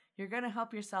said, "You're going to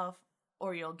help yourself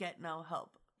or you'll get no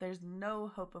help. There's no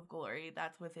hope of glory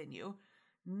that's within you.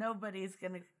 Nobody's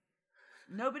going to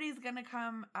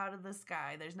come out of the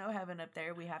sky. There's no heaven up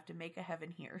there. We have to make a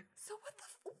heaven here." So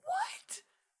what?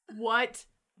 What?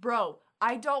 Bro,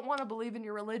 I don't want to believe in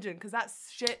your religion, because that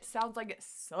shit sounds like it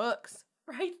sucks.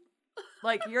 Right?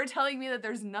 Like, you're telling me that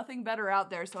there's nothing better out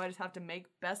there, so I just have to make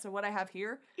best of what I have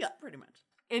here? Yeah, pretty much.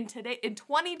 In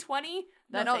 2020,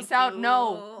 that No, don't thank sound, you.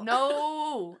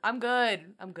 no, I'm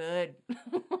good.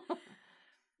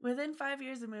 Within 5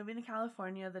 years of moving to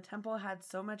California, the temple had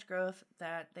so much growth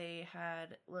that they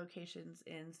had locations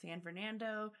in San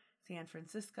Fernando, San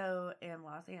Francisco, and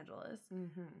Los Angeles.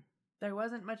 There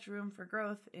wasn't much room for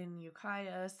growth in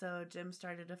Ukiah, so Jim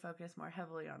started to focus more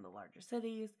heavily on the larger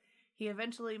cities. He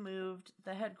eventually moved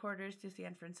the headquarters to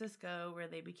San Francisco, where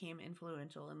they became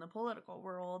influential in the political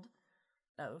world.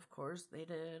 Of course they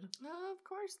did. Of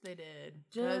course they did.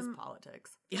 Jim- Just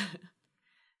politics. Yeah.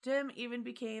 Jim even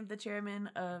became the chairman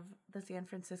of the San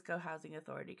Francisco Housing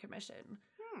Authority Commission.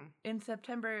 In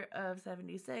September of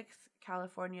 76,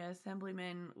 California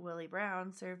Assemblyman Willie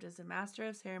Brown served as a master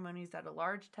of ceremonies at a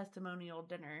large testimonial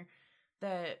dinner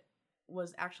that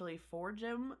was actually for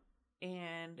Jim,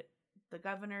 and the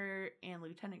governor and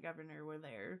lieutenant governor were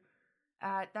there.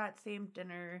 At that same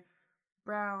dinner,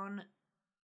 Brown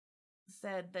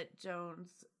said that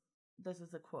Jones, this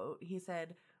is a quote, he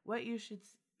said,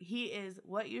 he is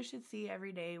what you should see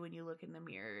every day when you look in the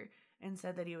mirror, and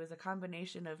said that he was a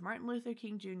combination of Martin Luther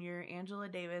King Jr., Angela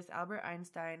Davis, Albert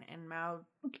Einstein, and Mao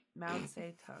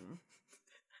Zedong.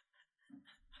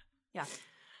 Yeah.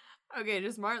 Okay,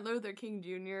 just Martin Luther King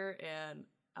Jr. and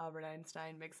Albert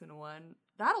Einstein mixed in one.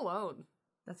 That alone.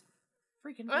 That's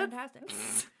freaking fantastic.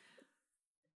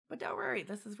 But don't worry,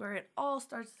 this is where it all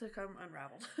starts to come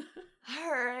unraveled.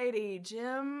 Alrighty,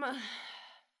 Jim.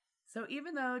 So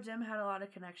even though Jim had a lot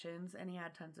of connections and he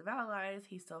had tons of allies,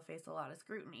 he still faced a lot of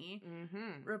scrutiny.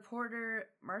 Reporter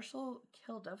Marshall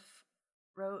Kilduff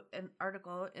wrote an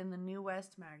article in the New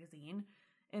West magazine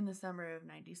in the summer of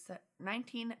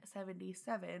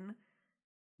 1977.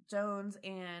 Jones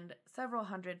and several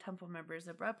hundred temple members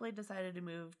abruptly decided to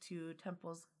move to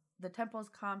the temple's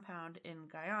compound in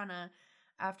Guyana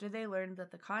after they learned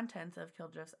that the contents of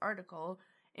Kilduff's article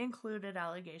included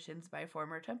allegations by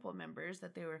former temple members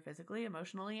that they were physically,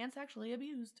 emotionally, and sexually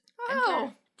abused.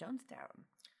 Oh. Enter Jonestown.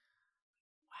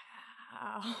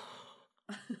 Wow.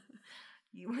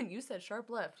 When you said sharp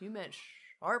left, you meant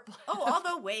sharp left. Oh, all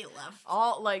the way left.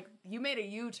 All, like, you made a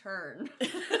U-turn.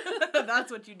 That's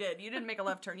what you did. You didn't make a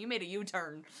left turn. You made a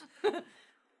U-turn.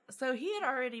 So he had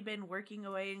already been working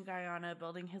away in Guyana,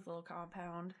 building his little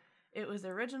compound. It was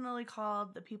originally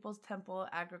called the People's Temple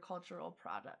Agricultural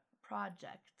Project.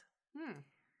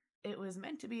 It was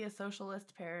meant to be a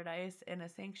socialist paradise and a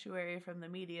sanctuary from the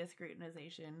media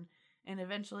scrutinization and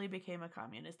eventually became a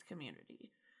communist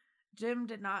community. Jim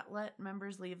did not let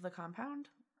members leave the compound.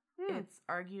 It's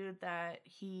argued that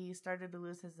he started to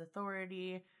lose his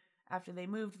authority after they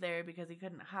moved there because he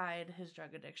couldn't hide his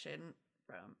drug addiction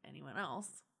from anyone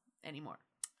else anymore.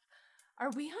 Are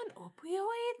we on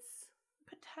opioids?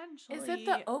 Potentially. Is it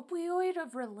the opioid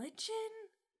of religion?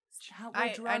 Is that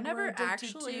what drug I we're never addicted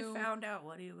actually to? found out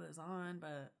what he was on,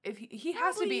 but If he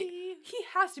has to be, he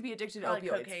has to be addicted to like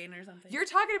opioids. cocaine or something. You're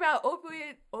talking about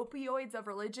opioids of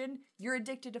religion. You're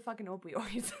addicted to fucking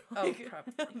opioids. Oh,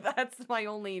 probably. That's my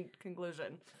only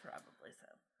conclusion. Probably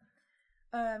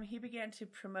so. He began to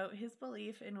promote his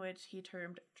belief, in which he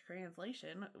termed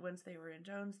translation, once they were in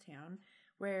Jonestown,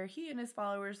 where he and his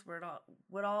followers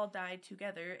would all die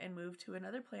together and move to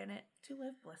another planet to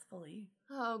live blissfully.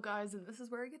 Oh, guys, and this is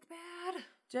where it gets bad.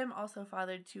 Jim also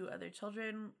fathered 2 other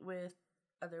children with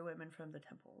other women from the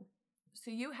temple. So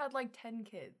you had like 10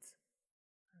 kids.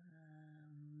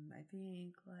 I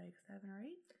think like 7 or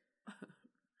 8.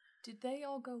 Did they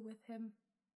all go with him?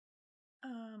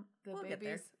 The We'll get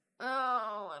there. babies?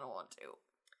 Oh, I don't want to.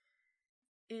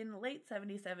 In late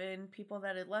 77, people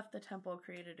that had left the temple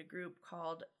created a group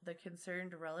called the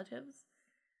Concerned Relatives.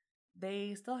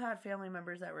 They still had family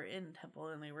members that were in temple,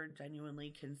 and they were genuinely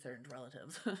concerned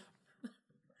relatives.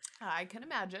 I can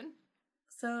imagine.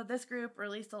 So this group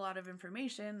released a lot of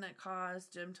information that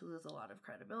caused Jim to lose a lot of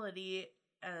credibility,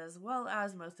 as well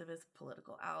as most of his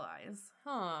political allies.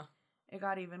 Huh. It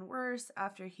got even worse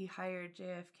after he hired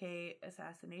JFK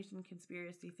assassination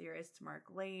conspiracy theorists Mark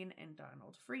Lane and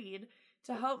Donald Freed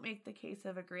to help make the case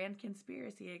of a grand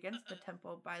conspiracy against the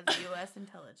temple by the U.S.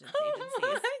 intelligence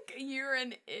agencies. You're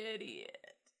an idiot.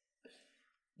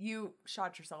 You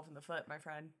shot yourself in the foot, my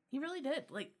friend. He really did.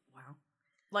 Like, wow.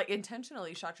 Like,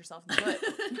 intentionally shot yourself in the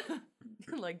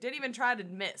foot. Like, didn't even try to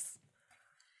miss.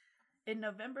 In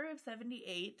November of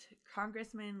 78,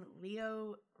 Congressman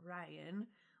Leo Ryan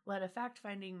led a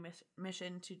fact-finding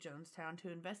mission to Jonestown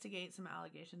to investigate some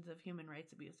allegations of human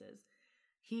rights abuses.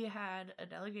 He had a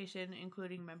delegation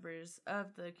including members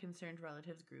of the Concerned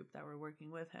Relatives group that were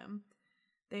working with him.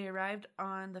 They arrived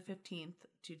on the 15th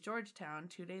to Georgetown.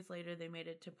 2 days later, they made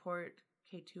it to Port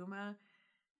Kaituma,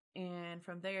 and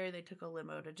from there, they took a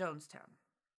limo to Jonestown.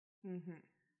 Mm-hmm.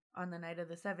 On the night of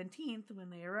the 17th, when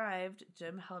they arrived,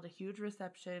 Jim held a huge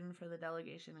reception for the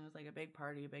delegation. It was like a big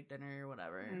party, a big dinner,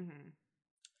 whatever. Mm-hmm.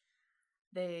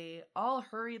 They all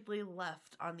hurriedly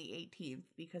left on the 18th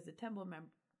because a temple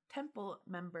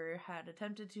member had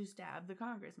attempted to stab the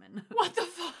congressman. What the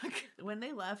fuck? When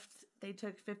they left, they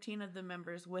took 15 of the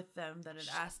members with them that had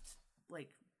asked,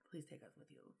 like, please take us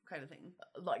with you, kind of thing.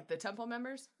 Like the temple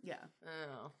members? Yeah.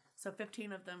 Oh. So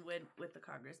 15 of them went with the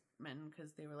congressman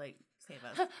because they were like, save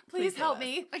us. Please help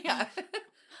save me. us. Yeah.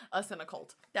 Us in a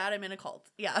cult. Dad, I'm in a cult.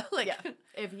 Yeah. Like, Yeah.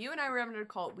 If you and I were in a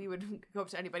cult, we would go up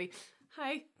to anybody.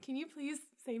 Hi, can you please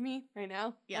save me right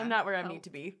now? Yeah. I'm not where I Help. need to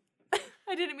be.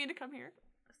 I didn't mean to come here.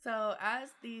 So,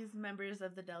 as these members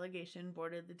of the delegation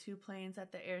boarded the 2 planes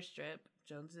at the airstrip,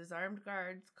 Jones's armed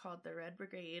guards, called the Red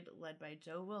Brigade, led by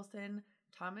Joe Wilson,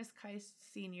 Thomas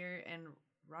Keist Sr., and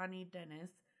Ronnie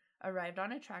Dennis, arrived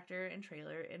on a tractor and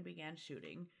trailer and began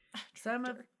shooting. Some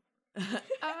of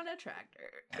on a tractor,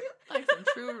 like some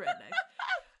true rednecks.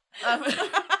 I'm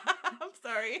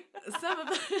sorry. Some of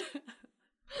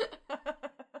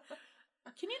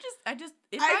Can you just?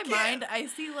 In I my mind, I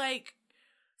see like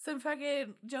some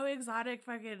fucking Joe Exotic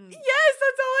fucking. Yes,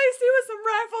 that's all I see with some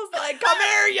rifles. Like, come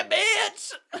here, you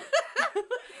bitch.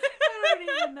 I don't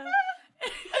even know.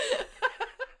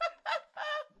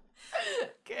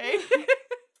 Okay.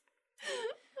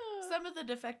 Some of the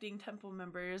defecting temple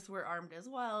members were armed as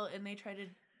well, and they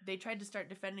tried to start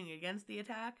defending against the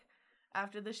attack.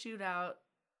 After the shootout,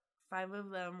 5 of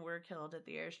them were killed at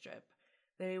the airstrip.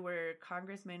 They were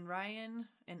Congressman Ryan,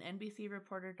 an NBC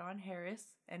reporter Don Harris,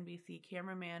 NBC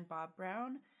cameraman Bob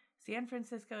Brown, San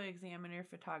Francisco Examiner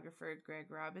photographer Greg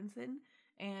Robinson,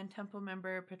 and temple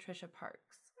member Patricia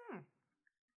Parks.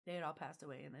 They had all passed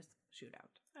away in this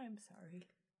shootout. I'm sorry.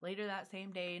 Later that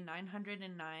same day,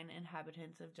 909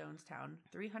 inhabitants of Jonestown,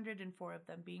 304 of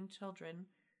them being children,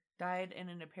 died in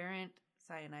an apparent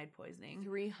cyanide poisoning.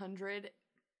 300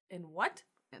 and what?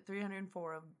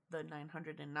 304 of the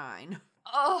 909.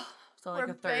 Oh, So like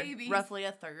we're a third. babies. Roughly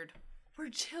a third. We're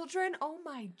children? Oh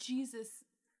my Jesus.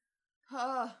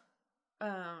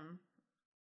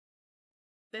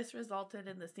 This resulted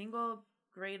in the single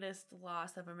greatest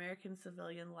loss of American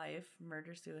civilian life,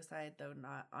 murder-suicide, though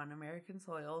not on American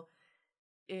soil,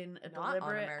 in a Not on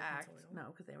deliberate American act. soil. No,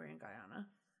 because they were in Guyana.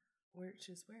 Which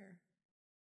is where?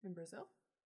 In Brazil?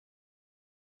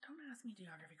 Don't ask me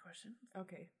geography questions.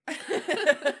 Okay.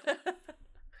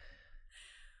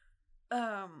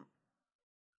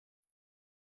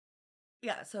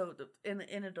 Yeah, so in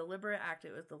a deliberate act,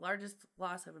 it was the largest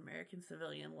loss of American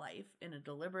civilian life in a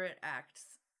deliberate act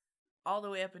all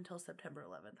the way up until September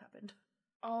 11th happened.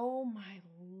 Oh my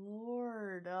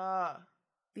lord.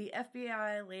 The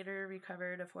FBI later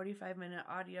recovered a 45-minute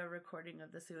audio recording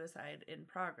of the suicide in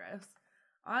progress.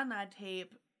 On that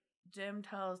tape, Jim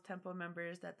tells temple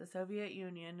members that the Soviet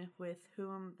Union, with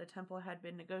whom the temple had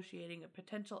been negotiating a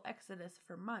potential exodus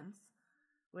for months,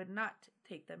 would not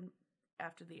take them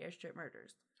after the airstrip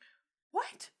murders.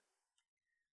 What?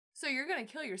 So you're gonna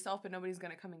kill yourself, but nobody's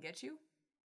gonna come and get you?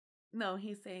 No,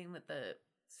 he's saying that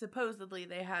supposedly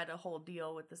they had a whole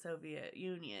deal with the Soviet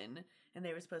Union and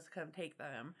they were supposed to come take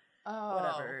them,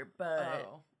 whatever. But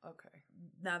okay.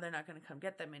 now they're not going to come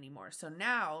get them anymore. So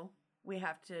now we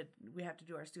have to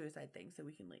do our suicide thing so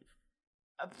we can leave.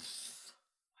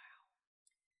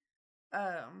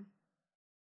 Wow.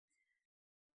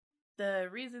 The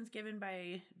reasons given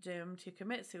by Jim to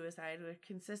commit suicide were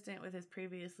consistent with his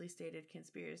previously stated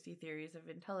conspiracy theories of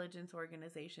intelligence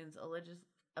organizations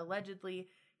allegedly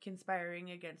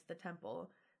conspiring against the temple,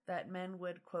 that men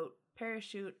would, quote,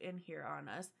 parachute in here on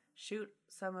us, shoot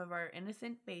some of our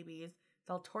innocent babies,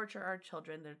 they'll torture our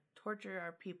children, they'll torture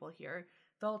our people here,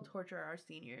 they'll torture our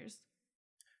seniors.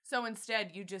 So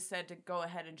instead, you just said to go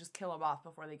ahead and just kill them off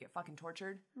before they get fucking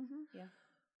tortured? Mm-hmm, yeah.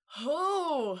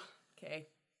 Oh! Okay.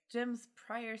 Jim's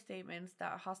prior statements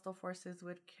that hostile forces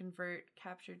would convert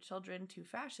captured children to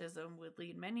fascism would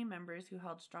lead many members who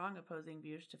held strong opposing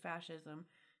views to fascism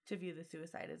to view the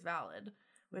suicide as valid.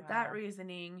 With that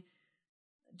reasoning,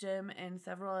 Jim and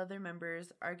several other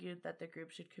members argued that the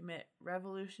group should commit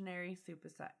revolutionary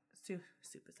suicide.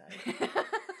 Suicide.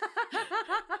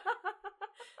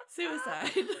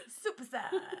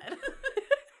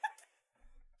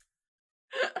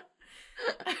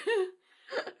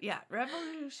 Yeah,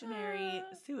 revolutionary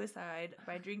suicide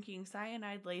by drinking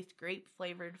cyanide-laced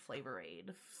grape-flavored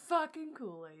Flavor-Aid. Fucking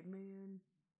Kool-Aid, man.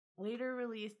 Later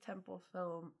released Temple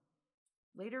films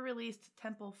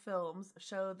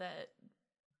show that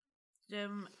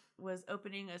Jim was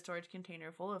opening a storage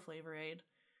container full of Flavor-Aid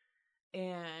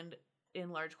and in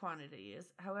large quantities.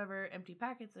 However, empty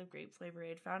packets of grape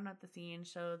Flavor-Aid found at the scene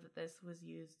show that this was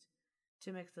used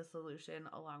to mix the solution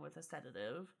along with a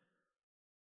sedative.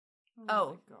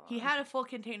 Oh, he had a full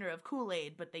container of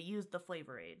Kool-Aid, but they used the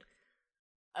Flavor-Aid.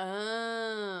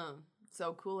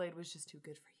 So Kool-Aid was just too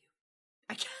good for you.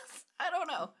 I guess. I don't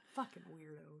know. Fucking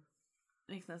weirdo.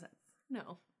 Makes no sense.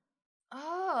 No.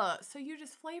 So you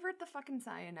just flavored the fucking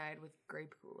cyanide with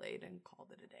grape Kool-Aid and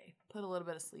called it a day. Put a little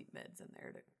bit of sleep mids in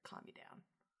there to calm you down.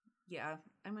 Yeah,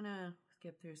 I'm gonna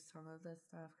skip through some of this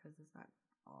stuff because it's not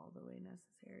all the way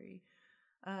necessary.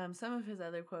 Some of his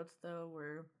other quotes, though,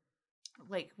 were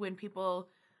like when people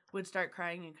would start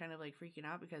crying and kind of like freaking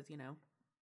out because, you know,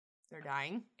 they're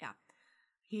dying. Yeah.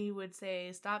 He would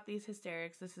say, "Stop these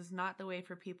hysterics. This is not the way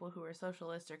for people who are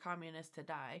socialists or communists to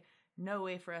die. No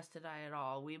way for us to die at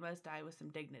all. We must die with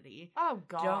some dignity. Oh,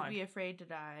 God. Don't be afraid to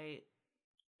die.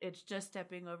 It's just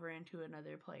stepping over into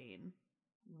another plane."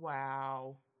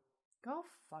 Wow. Go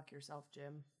fuck yourself,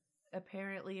 Jim.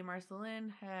 Apparently, Marceline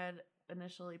had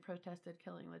initially protested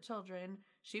killing the children.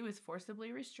 She was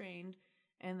forcibly restrained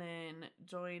and then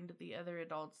joined the other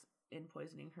adults in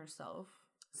poisoning herself.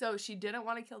 So she didn't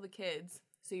want to kill the kids,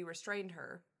 so you restrained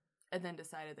her, and then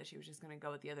decided that she was just going to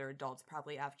go with the other adults,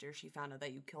 probably after she found out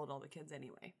that you killed all the kids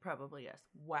anyway. Probably, yes.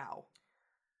 Wow.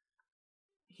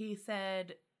 He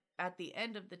said at the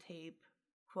end of the tape,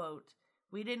 quote,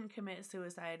 "We didn't commit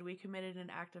suicide. We committed an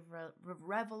act of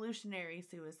revolutionary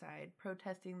suicide,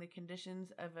 protesting the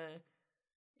conditions of a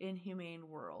inhumane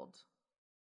world."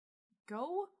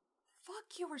 Go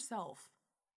fuck yourself.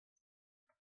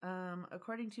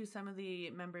 According to some of the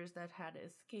members that had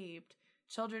escaped,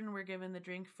 children were given the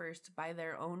drink first by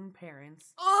their own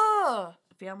parents. Ugh!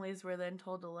 Families were then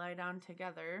told to lie down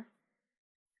together.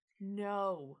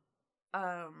 No.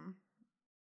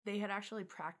 They had actually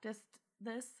practiced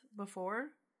this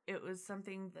before. It was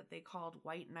something that they called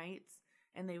white nights,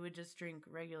 and they would just drink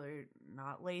regular,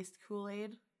 not laced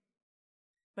Kool-Aid.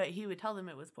 But he would tell them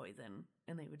it was poison,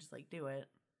 and they would just, like, do it.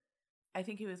 I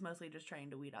think he was mostly just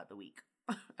trying to weed out the weak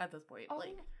at this point. Oh,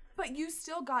 like, but you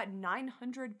still got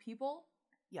 900 people?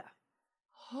 Yeah.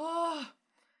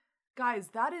 Guys,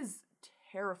 that is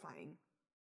terrifying.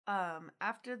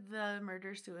 After the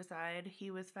murder-suicide,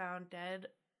 he was found dead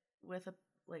with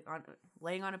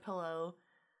laying on a pillow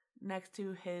next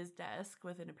to his desk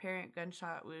with an apparent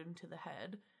gunshot wound to the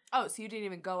head. Oh, so you didn't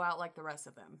even go out like the rest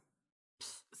of them.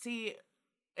 See,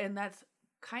 and that's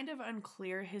kind of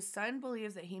unclear. His son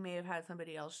believes that he may have had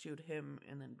somebody else shoot him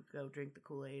and then go drink the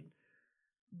Kool-Aid.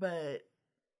 But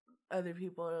other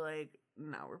people are like,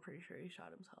 no, we're pretty sure he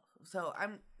shot himself. So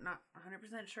I'm not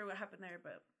 100% sure what happened there,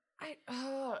 but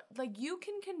like you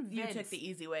can convince. you took the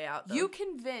easy way out, though. You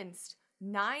convinced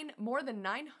more than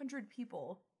 900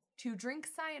 people to drink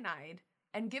cyanide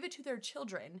and give it to their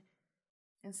children.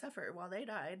 And suffer while they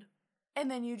died.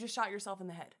 And then you just shot yourself in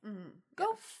the head. Mm-hmm.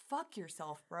 Go fuck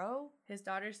yourself, bro. His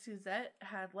daughter Suzette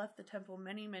had left the temple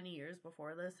many, many years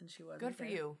before this, and she wasn't Good for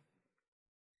there. you.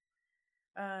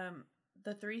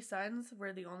 The 3 sons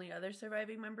were the only other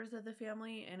surviving members of the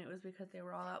family, and it was because they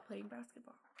were all out playing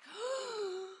basketball.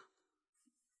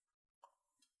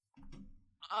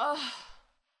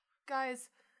 Guys,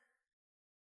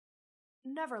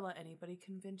 never let anybody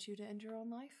convince you to end your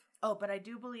own life. Oh, but I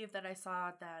do believe that I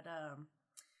saw that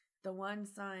the one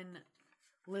son,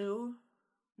 Lou,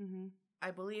 I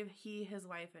believe he, his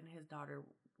wife, and his daughter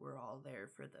were all there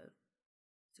for the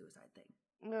suicide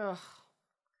thing. Ugh.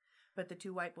 But the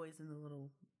 2 white boys and the little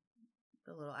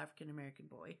African-American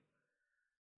boy,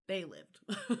 they lived.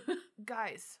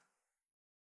 Guys,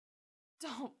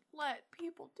 don't let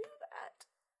people do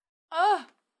that.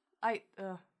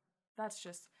 That's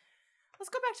just... Let's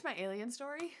go back to my alien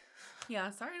story. Yeah,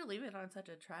 sorry to leave it on such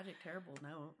a tragic, terrible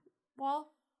note.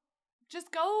 Well,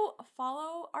 just go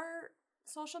follow our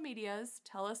social medias.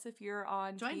 Tell us if you're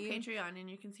on Join Patreon and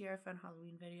you can see our fun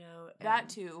Halloween video. That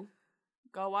too.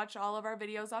 Go watch all of our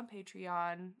videos on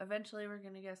Patreon. Eventually we're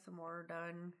going to get some more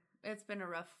done. It's been a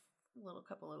rough little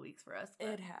couple of weeks for us. But.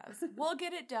 It has. We'll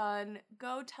get it done.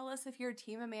 Go tell us if you're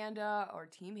Team Amanda or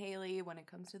Team Haley when it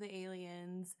comes to the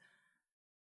aliens.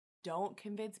 Don't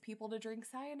convince people to drink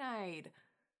cyanide.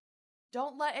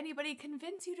 Don't let anybody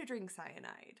convince you to drink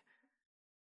cyanide.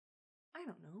 I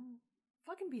don't know.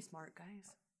 Fucking be smart,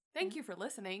 guys. Thank you for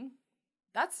listening.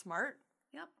 That's smart.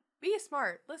 Yep. Be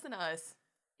smart. Listen to us.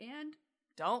 And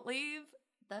don't leave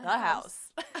the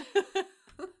house.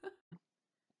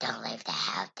 Don't leave the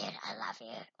house, dude. I love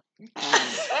you.